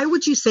say, why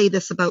would you say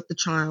this about the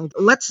child?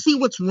 Let's see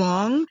what's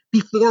wrong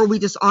before we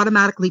just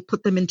automatically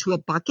put them into a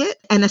bucket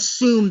and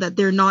assume that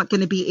they're not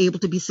going to be able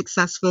to be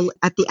successful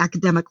at the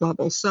academic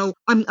level. So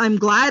I'm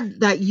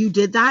glad that you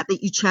did that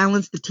you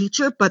challenged the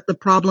teacher, but the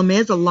problem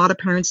is a lot of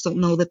parents don't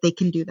know that they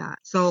can do that.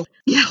 So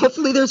yeah,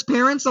 hopefully there's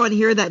parents on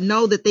here that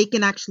know that they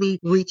can actually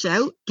reach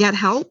out, get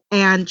help,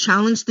 and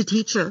challenge the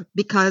teacher,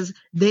 because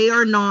they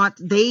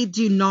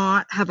do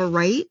not have a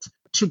right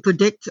to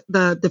predict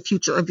the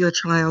future of your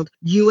child.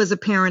 You as a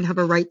parent have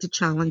a right to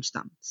challenge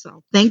them.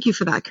 So thank you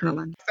for that,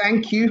 Carolyn.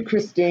 Thank you,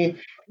 Christine.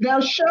 Now,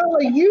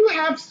 Shirley, you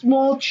have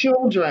small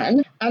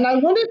children, and I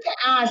wanted to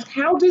ask,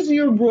 how does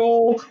your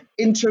role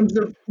in terms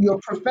of your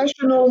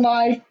professional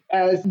life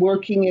as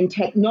working in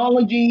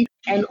technology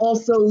and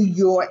also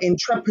your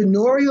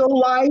entrepreneurial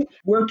life,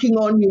 working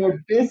on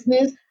your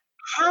business,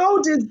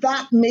 how does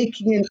that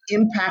make an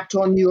impact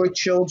on your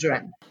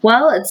children?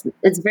 Well,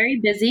 it's very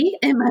busy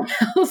in my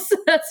house,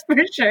 that's for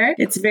sure.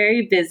 It's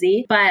very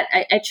busy, but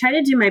I try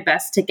to do my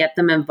best to get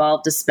them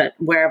involved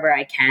wherever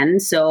I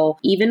can. So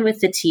even with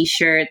the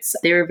t-shirts,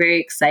 they were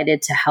very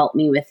excited to help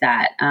me with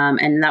that.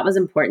 And that was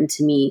important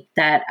to me,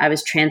 that I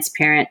was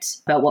transparent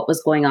about what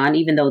was going on,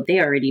 even though they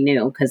already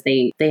knew, because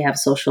they have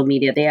social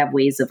media, they have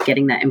ways of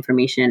getting that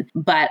information.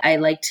 But I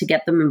like to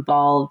get them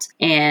involved,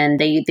 and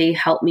they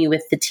help me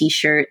with the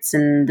t-shirts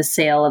and the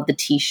sale of the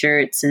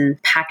t-shirts and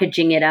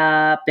packaging it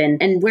up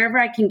and wherever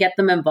I can get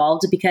them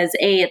involved, because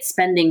A, it's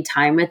spending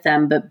time with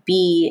them, but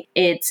B,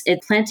 it's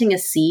planting a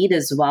seed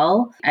as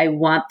well. I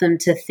want them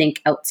to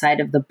think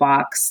outside of the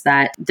box,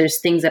 that there's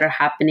things that are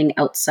happening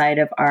outside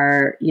of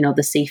our,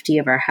 the safety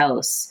of our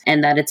house,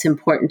 and that it's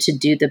important to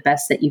do the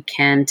best that you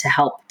can to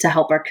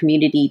help our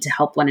community, to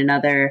help one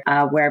another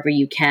wherever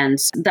you can.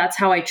 So that's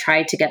how I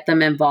try to get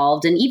them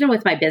involved. And even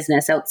with my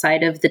business,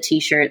 outside of the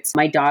t-shirts,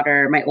 my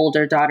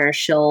older daughter,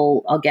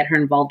 I'll get her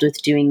involved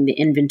with doing the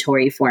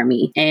inventory for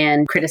me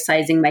and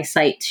criticizing my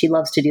site. She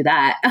loves to do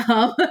that.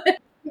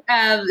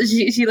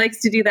 She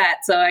likes to do that.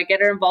 So I get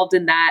her involved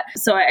in that.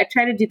 So I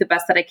try to do the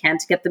best that I can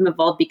to get them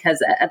involved,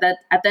 because at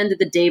the end of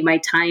the day, my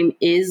time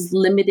is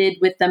limited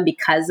with them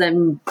because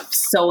I'm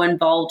so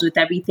involved with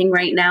everything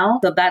right now.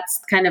 So that's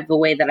kind of the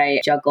way that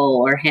I juggle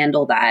or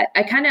handle that.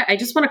 I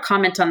just want to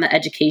comment on the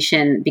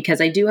education,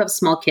 because I do have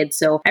small kids.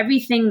 So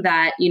everything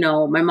that,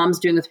 my mom's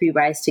doing with We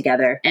Rise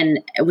Together and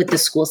with the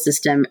school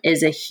system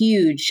is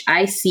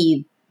I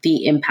see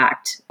the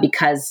impact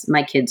because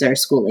my kids are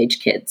school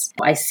age kids.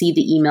 I see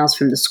the emails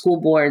from the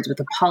school boards with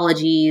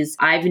apologies.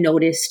 I've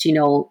noticed,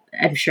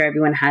 I'm sure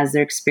everyone has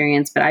their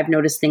experience, but I've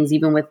noticed things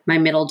even with my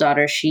middle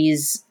daughter.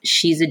 She's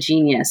a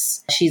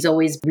genius. She's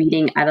always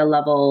reading at a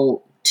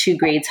level 2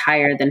 grades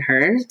higher than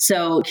her.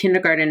 So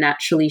kindergarten,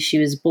 naturally, she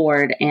was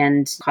bored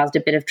and caused a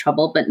bit of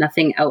trouble, but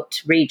nothing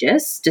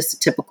outrageous, just a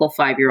typical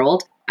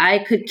 5-year-old. I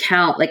could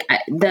count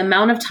the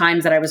amount of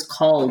times that I was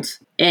called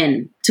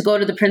in to go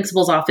to the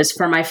principal's office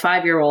for my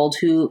 5-year-old,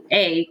 who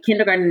A,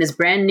 kindergarten is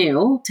brand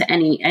new to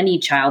any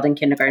child in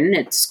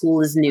kindergarten.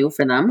 School is new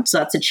for them. So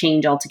that's a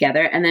change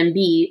altogether. And then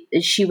B,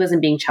 she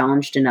wasn't being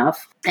challenged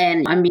enough.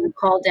 And I'm being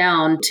called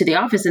down to the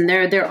office, and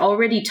they're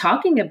already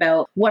talking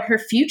about what her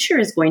future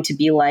is going to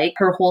be like,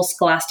 her whole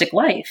scholastic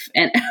life.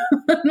 And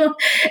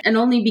and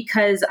only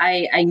because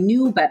I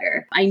knew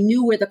better. I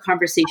knew where the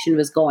conversation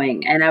was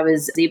going, and I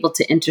was able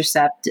to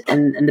intercept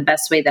in the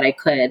best way that I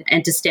could,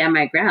 and to stand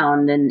my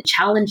ground and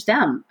challenge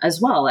them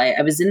as well.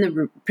 I was in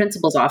the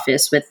principal's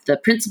office with the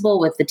principal,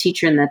 with the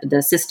teacher, and the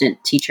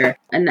assistant teacher.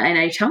 And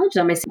I challenged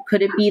them. I said,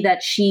 could it be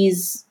that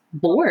she's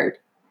bored?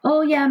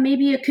 Oh yeah,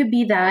 maybe it could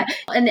be that.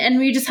 And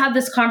we just had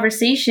this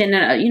conversation,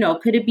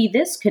 could it be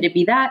this? Could it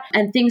be that?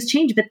 And things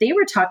change. But they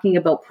were talking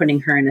about putting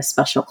her in a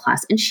special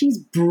class, and she's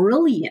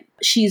brilliant.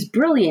 She's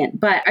brilliant.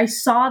 But I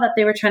saw that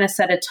they were trying to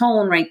set a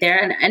tone right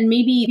there. And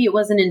maybe it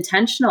wasn't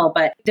intentional,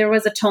 but there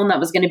was a tone that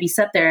was going to be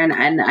set there.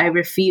 And I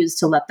refused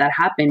to let that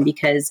happen,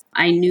 because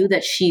I knew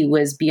that she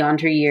was beyond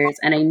her years.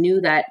 And I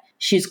knew that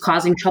she's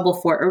causing trouble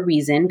for a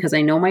reason, because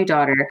I know my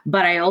daughter.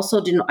 But I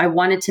also I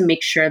wanted to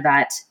make sure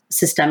that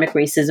systemic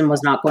racism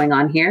was not going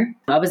on here.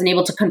 I wasn't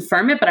able to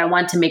confirm it, but I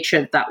wanted to make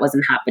sure that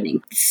wasn't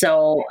happening.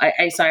 So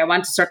I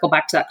wanted to circle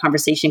back to that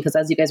conversation, because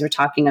as you guys were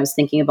talking, I was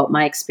thinking about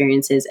my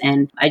experiences.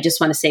 And I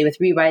just want to say, with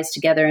We Rise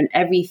Together and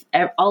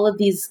all of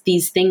these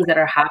things that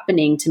are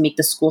happening to make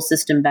the school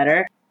system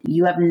better,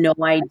 you have no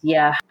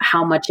idea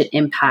how much it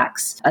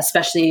impacts,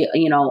 especially,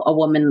 a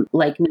woman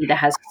like me that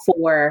has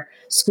 4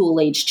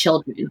 school-age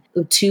children,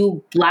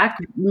 2 Black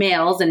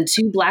males and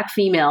 2 Black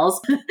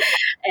females.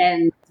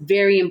 And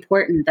very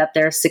important that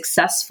they're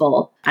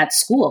successful at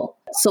school,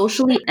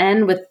 socially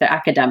and with the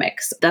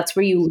academics. That's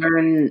where you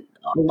learn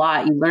a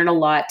lot. You learn a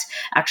lot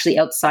actually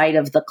outside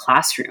of the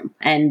classroom,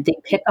 and they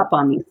pick up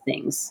on these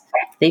things.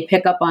 They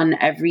pick up on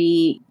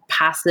every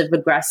passive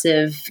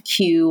aggressive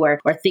cue or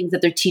things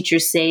that their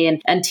teachers say.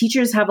 And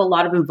teachers have a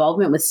lot of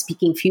involvement with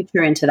speaking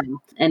future into them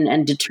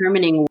and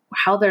determining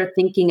how they're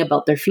thinking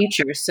about their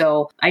future.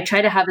 So I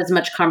try to have as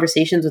much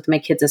conversations with my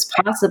kids as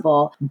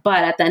possible.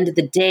 But at the end of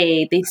the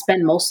day, they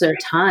spend most of their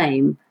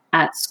time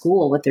at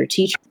school with their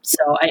teacher.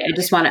 So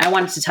I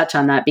wanted to touch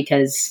on that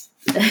because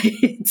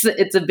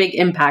it's a big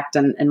impact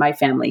in my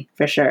family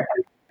for sure.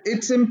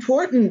 It's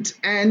important.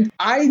 And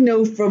I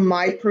know from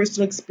my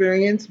personal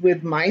experience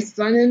with my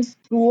son in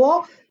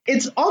school,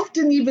 it's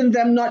often even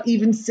them not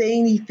even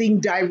saying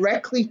anything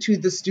directly to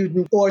the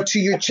student or to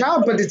your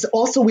child, but it's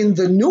also in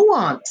the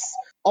nuance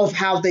of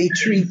how they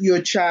treat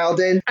your child.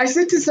 And I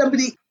said to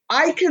somebody,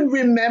 I can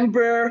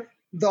remember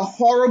the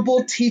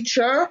horrible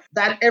teacher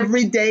that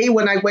every day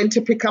when I went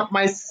to pick up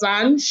my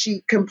son,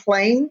 she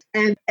complained.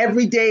 And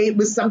every day it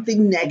was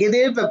something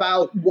negative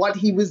about what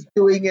he was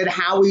doing and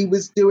how he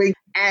was doing.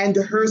 And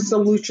her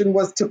solution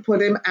was to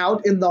put him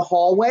out in the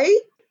hallway.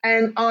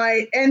 And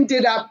I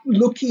ended up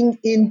looking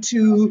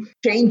into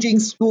changing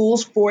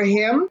schools for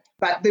him,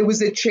 but there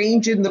was a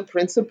change in the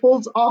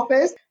principal's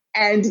office.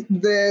 And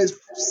the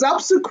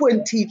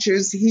subsequent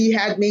teachers he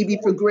had maybe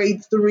for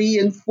grade 3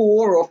 and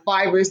 4 or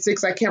 5 or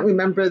 6, I can't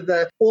remember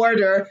the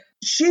order.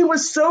 She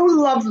was so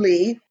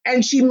lovely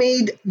and she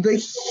made the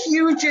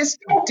hugest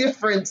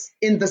difference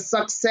in the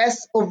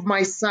success of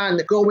my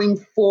son going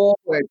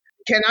forward.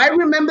 Can I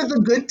remember the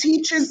good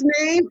teacher's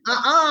name?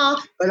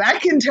 But I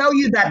can tell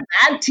you that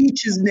bad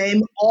teacher's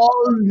name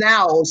all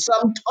now.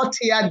 Some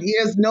 30 odd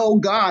years no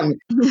gone.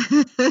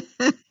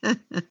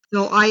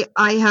 So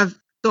I have,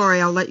 sorry,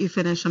 I'll let you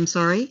finish. I'm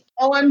sorry.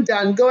 Oh, I'm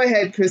done. Go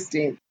ahead,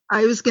 Christine.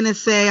 I was going to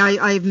say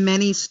I have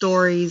many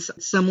stories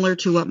similar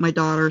to what my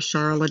daughter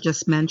Charla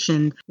just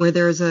mentioned, where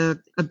there's a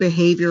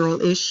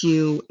behavioral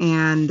issue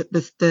and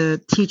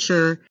the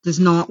teacher does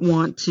not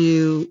want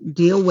to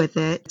deal with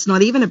it. It's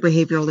not even a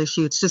behavioral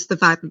issue. It's just the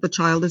fact that the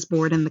child is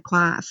bored in the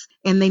class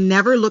and they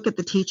never look at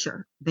the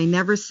teacher. They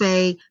never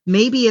say,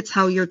 maybe it's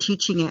how you're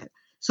teaching it.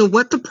 So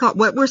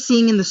what we're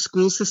seeing in the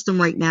school system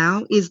right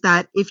now is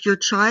that if your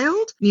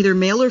child, neither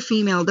male or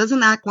female,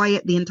 doesn't act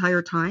quiet the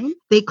entire time,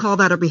 they call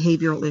that a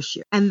behavioral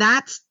issue. And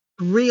that's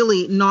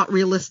really not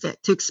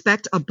realistic to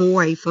expect a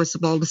boy, first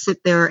of all, to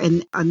sit there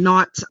and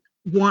not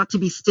want to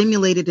be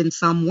stimulated in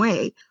some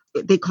way.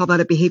 They call that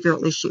a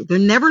behavioral issue. They're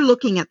never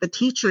looking at the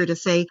teacher to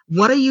say,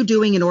 what are you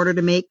doing in order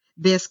to make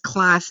this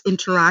class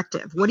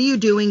interactive? What are you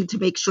doing to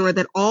make sure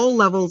that all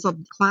levels of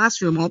the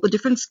classroom, all the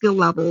different skill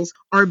levels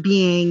are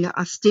being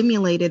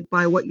stimulated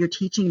by what you're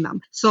teaching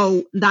them?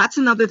 So that's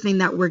another thing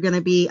that we're going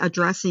to be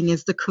addressing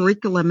is the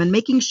curriculum and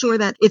making sure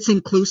that it's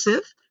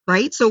inclusive.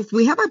 Right? So if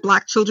we have our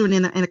Black children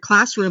in a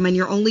classroom and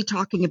you're only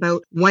talking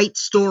about white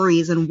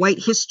stories and white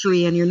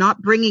history and you're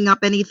not bringing up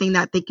anything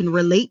that they can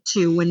relate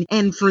to,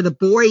 and for the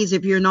boys,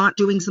 if you're not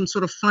doing some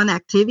sort of fun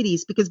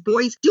activities, because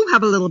boys do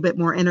have a little bit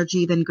more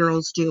energy than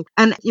girls do.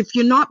 And if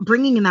you're not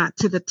bringing that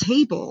to the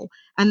table,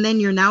 and then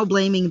you're now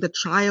blaming the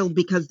child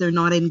because they're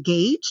not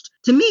engaged.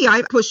 To me,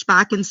 I push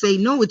back and say,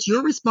 no, it's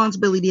your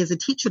responsibility as a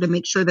teacher to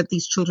make sure that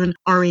these children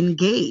are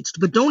engaged.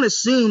 But don't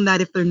assume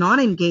that if they're not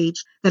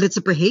engaged, that it's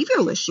a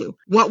behavioral issue.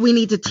 What we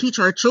need to teach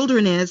our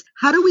children is,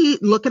 how do we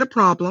look at a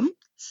problem,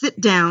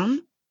 sit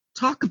down,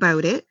 talk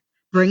about it,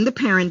 bring the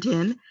parent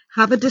in,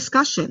 have a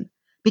discussion.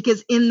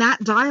 Because in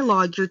that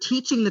dialogue, you're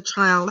teaching the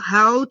child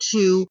how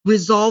to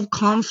resolve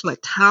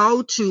conflict,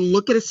 how to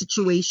look at a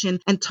situation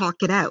and talk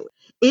it out.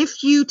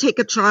 If you take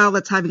a child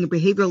that's having a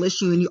behavioral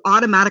issue and you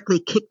automatically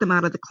kick them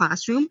out of the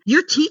classroom,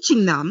 you're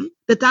teaching them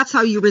that that's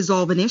how you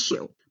resolve an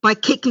issue, by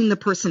kicking the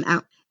person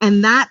out.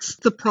 And that's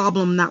the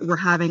problem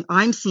that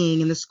I'm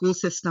seeing in the school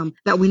system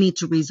that we need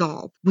to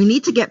resolve. We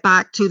need to get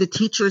back to the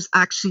teachers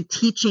actually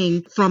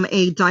teaching from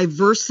a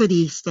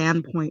diversity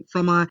standpoint,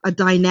 from a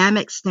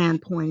dynamic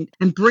standpoint,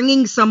 and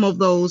bringing some of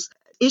those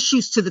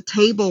issues to the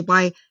table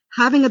by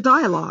having a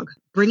dialogue,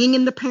 bringing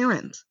in the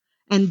parent.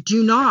 And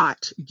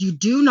you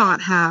do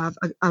not have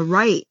a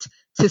right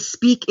to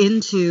speak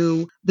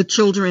into the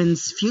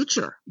children's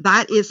future.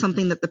 That is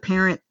something that the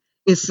parent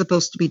is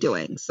supposed to be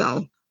doing.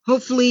 So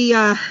hopefully,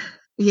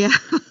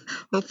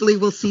 hopefully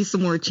we'll see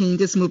some more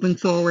changes moving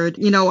forward.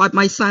 You know,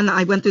 my son,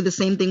 I went through the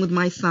same thing with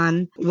my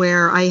son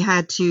where I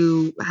had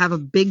to have a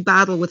big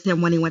battle with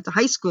him when he went to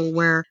high school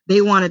where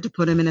they wanted to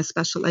put him in a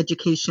special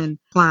education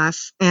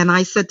class. And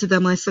I said to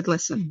them,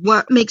 listen,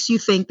 what makes you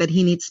think that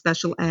he needs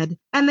special ed?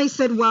 And they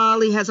said, well,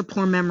 he has a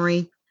poor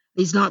memory.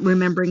 He's not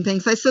remembering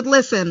things. I said,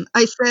 listen,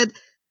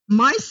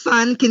 my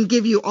son can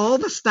give you all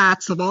the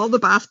stats of all the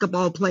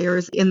basketball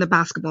players in the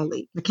basketball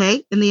league,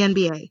 okay, in the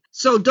NBA.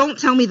 So don't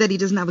tell me that he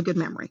doesn't have a good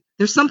memory.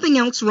 There's something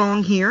else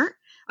wrong here.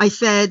 I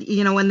said,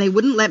 and they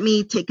wouldn't let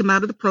me take him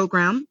out of the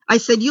program. I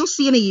said, you'll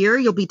see in a year,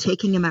 you'll be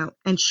taking him out.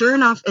 And sure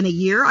enough, in a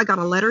year, I got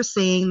a letter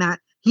saying that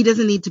he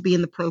doesn't need to be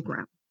in the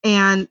program.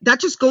 And that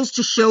just goes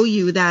to show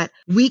you that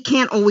we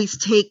can't always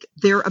take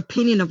their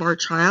opinion of our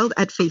child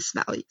at face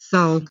value.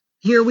 So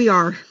here we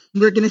are.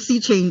 We're going to see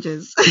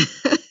changes.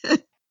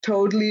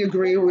 Totally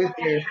agree with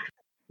you.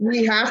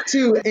 We have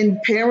to,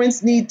 and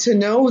parents need to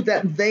know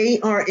that they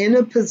are in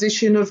a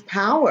position of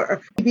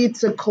power. Maybe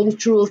it's a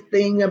cultural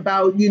thing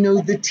about,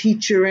 the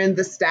teacher and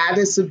the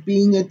status of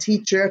being a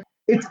teacher.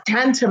 It's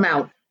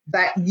tantamount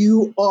that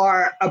you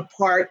are a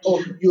part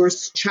of your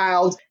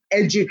child's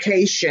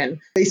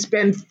education. They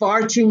spend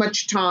far too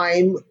much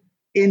time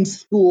in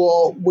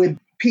school with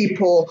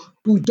people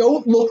who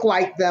don't look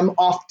like them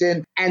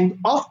often, and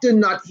often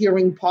not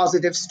hearing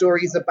positive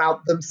stories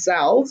about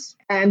themselves.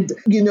 And,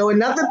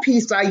 another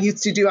piece I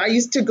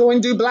used to go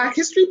and do Black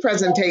history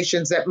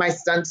presentations at my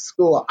son's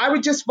school. I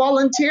would just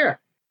volunteer.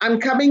 I'm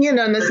coming in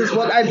and this is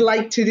what I'd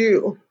like to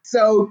do.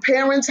 So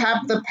parents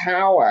have the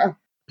power.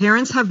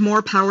 Parents have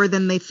more power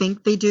than they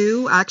think they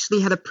do. I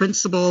actually had a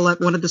principal at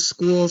one of the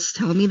schools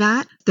tell me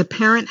that. The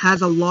parent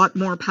has a lot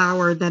more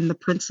power than the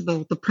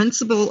principal. The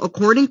principal,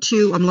 according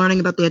to, I'm learning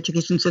about the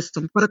education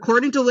system, but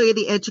according to the way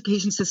the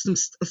education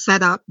system's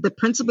set up, the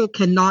principal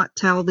cannot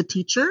tell the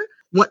teacher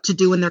what to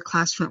do in their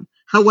classroom.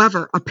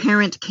 However, a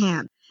parent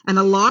can. And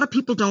a lot of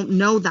people don't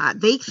know that.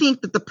 They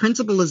think that the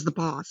principal is the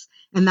boss,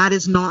 and that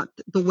is not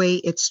the way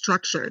it's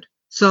structured.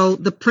 So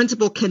the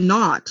principal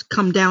cannot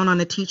come down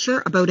on a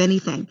teacher about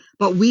anything.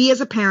 But we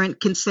as a parent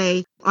can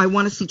say, I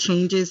want to see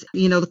changes.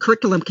 The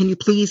curriculum, can you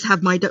please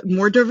have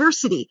more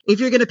diversity?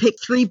 If you're going to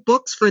pick 3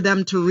 books for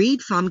them to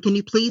read from, can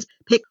you please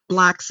pick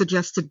Black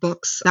suggested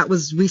books? That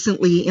was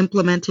recently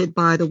implemented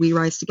by the We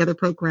Rise Together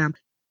program.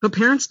 But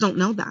parents don't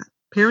know that.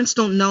 Parents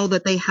don't know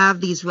that they have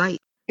these rights.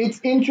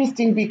 It's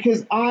interesting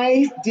because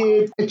I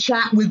did a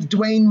chat with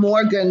Dwayne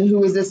Morgan,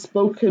 who is a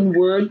spoken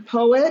word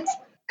poet.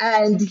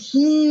 And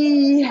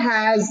he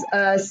has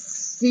a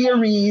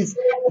series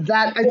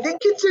that I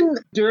think it's in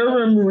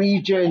Durham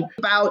region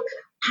about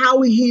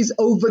how he's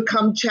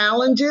overcome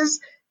challenges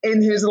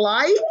in his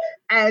life.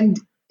 And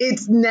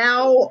it's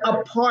now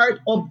a part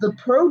of the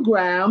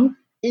program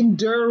in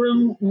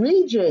Durham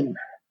region.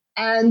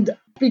 And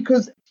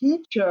because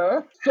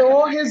teacher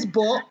saw his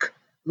book,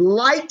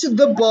 liked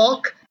the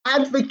book,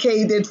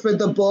 advocated for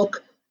the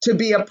book to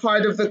be a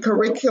part of the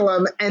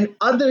curriculum, and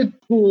other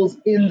schools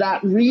in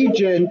that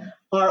region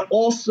are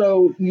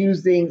also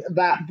using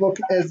that book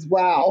as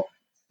well.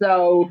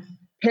 So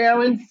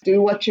parents, do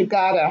what you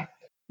gotta.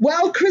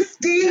 Well,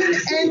 Christine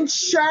and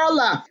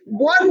Charla,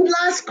 one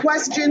last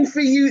question for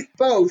you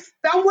both.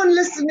 Someone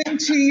listening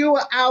to you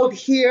out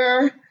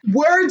here,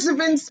 words of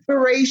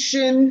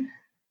inspiration,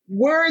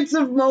 words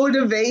of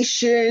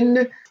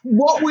motivation,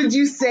 what would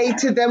you say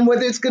to them,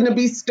 whether it's going to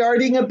be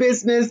starting a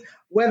business,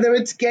 whether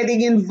it's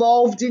getting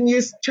involved in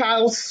your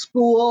child's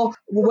school,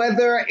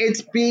 whether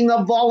it's being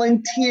a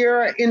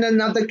volunteer in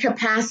another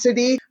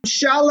capacity?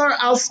 Charla,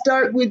 I'll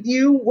start with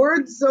you.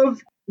 Words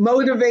of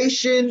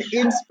motivation,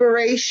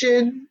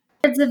 inspiration.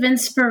 Words of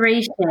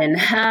inspiration.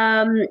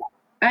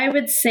 I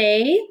would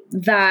say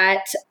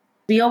that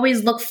we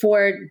always look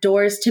for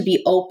doors to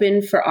be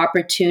open for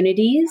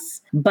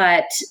opportunities,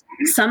 but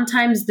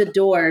sometimes the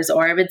doors,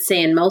 or I would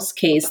say in most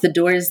cases, the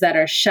doors that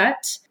are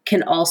shut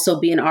can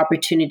also be an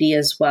opportunity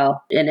as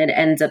well. And it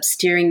ends up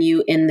steering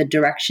you in the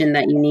direction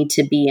that you need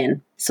to be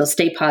in. So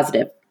stay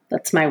positive.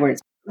 That's my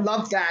words.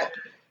 Love that.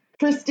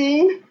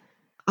 Christine?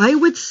 I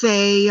would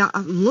say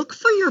look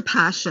for your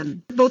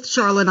passion. Both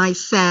Charla and I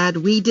said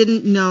we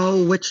didn't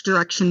know which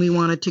direction we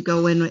wanted to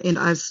go in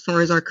as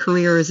far as our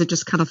careers. It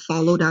just kind of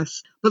followed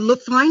us.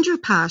 But find your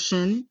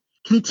passion,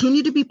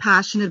 continue to be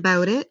passionate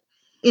about it,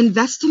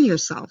 invest in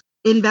yourself.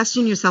 Invest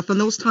in yourself. In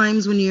those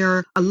times when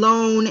you're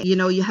alone,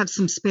 you have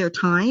some spare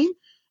time,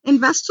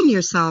 invest in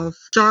yourself.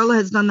 Charla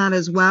has done that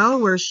as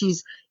well, where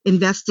she's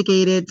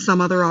investigated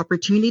some other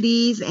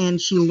opportunities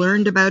and she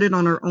learned about it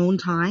on her own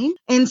time.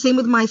 And same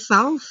with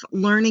myself,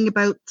 learning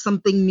about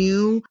something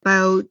new,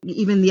 about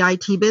even the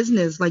IT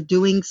business, like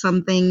doing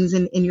some things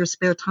in your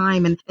spare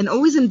time, and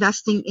always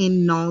investing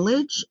in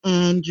knowledge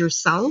and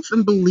yourself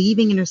and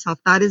believing in yourself.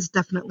 That is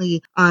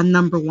definitely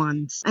number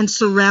one. And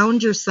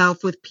surround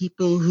yourself with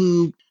people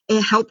who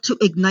help to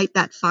ignite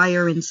that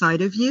fire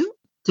inside of you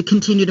to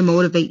continue to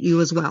motivate you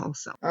as well.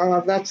 So,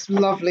 oh, that's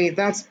lovely.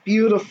 That's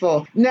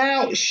beautiful.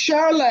 Now,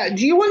 Charla,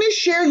 do you want to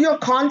share your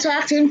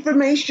contact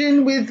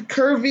information with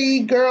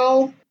Curvy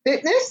Girl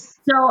Fitness?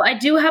 So I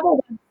do have a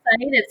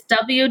website. It's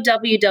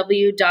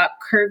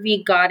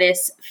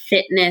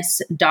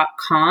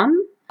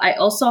www.curvygoddessfitness.com. I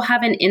also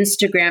have an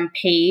Instagram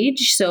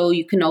page, so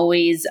you can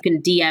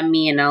DM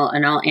me and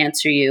I'll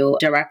answer you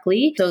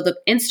directly. So the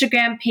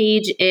Instagram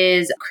page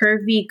is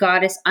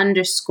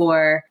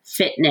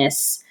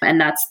curvygoddess_fitness, and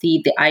that's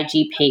the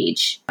IG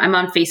page. I'm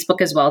on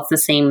Facebook as well. It's the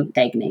same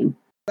tag name.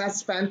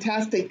 That's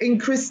fantastic.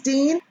 And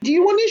Christine, do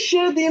you want to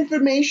share the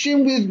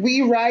information with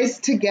We Rise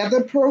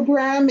Together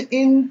program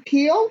in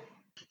Peel?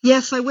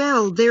 Yes, I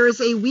will. There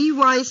is a We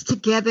Rise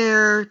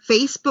Together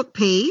Facebook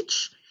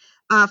page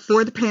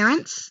for the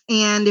parents.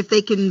 And if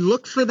they can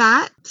look for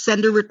that,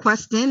 send a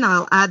request in,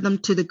 I'll add them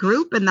to the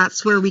group. And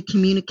that's where we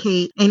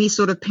communicate any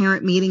sort of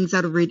parent meetings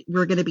that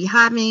we're going to be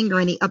having,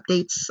 or any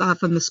updates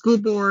from the school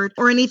board,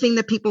 or anything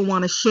that people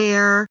want to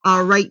share.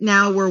 Right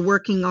now, we're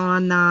working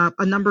on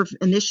a number of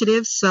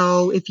initiatives.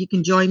 So if you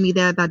can join me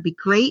there, that'd be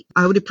great.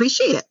 I would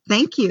appreciate it.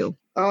 Thank you.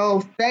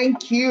 Oh,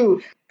 thank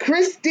you.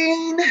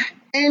 Christine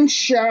and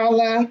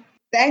Charla,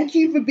 thank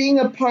you for being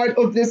a part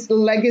of this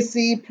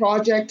legacy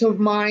project of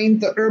mine,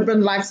 the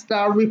Urban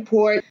Lifestyle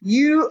Report.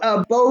 You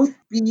are both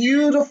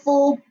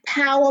beautiful,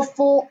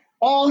 powerful,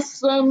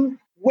 awesome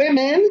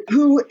women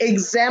who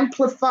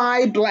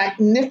exemplify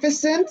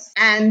Blacknificence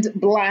and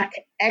Black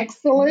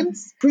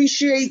excellence.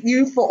 Appreciate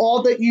you for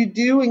all that you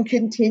do and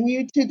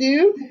continue to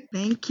do.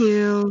 Thank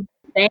you.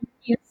 Thank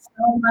you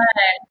so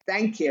much.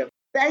 Thank you.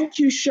 Thank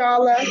you,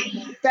 Charlotte.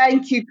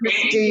 Thank you,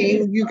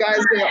 Christine. You guys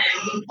are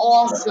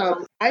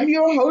awesome. I'm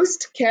your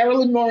host,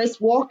 Carolyn Morris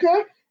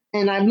Walker,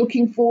 and I'm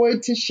looking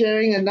forward to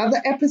sharing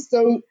another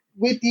episode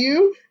with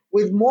you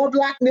with more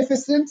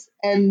Blacknificence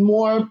and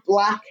more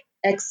Black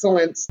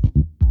excellence.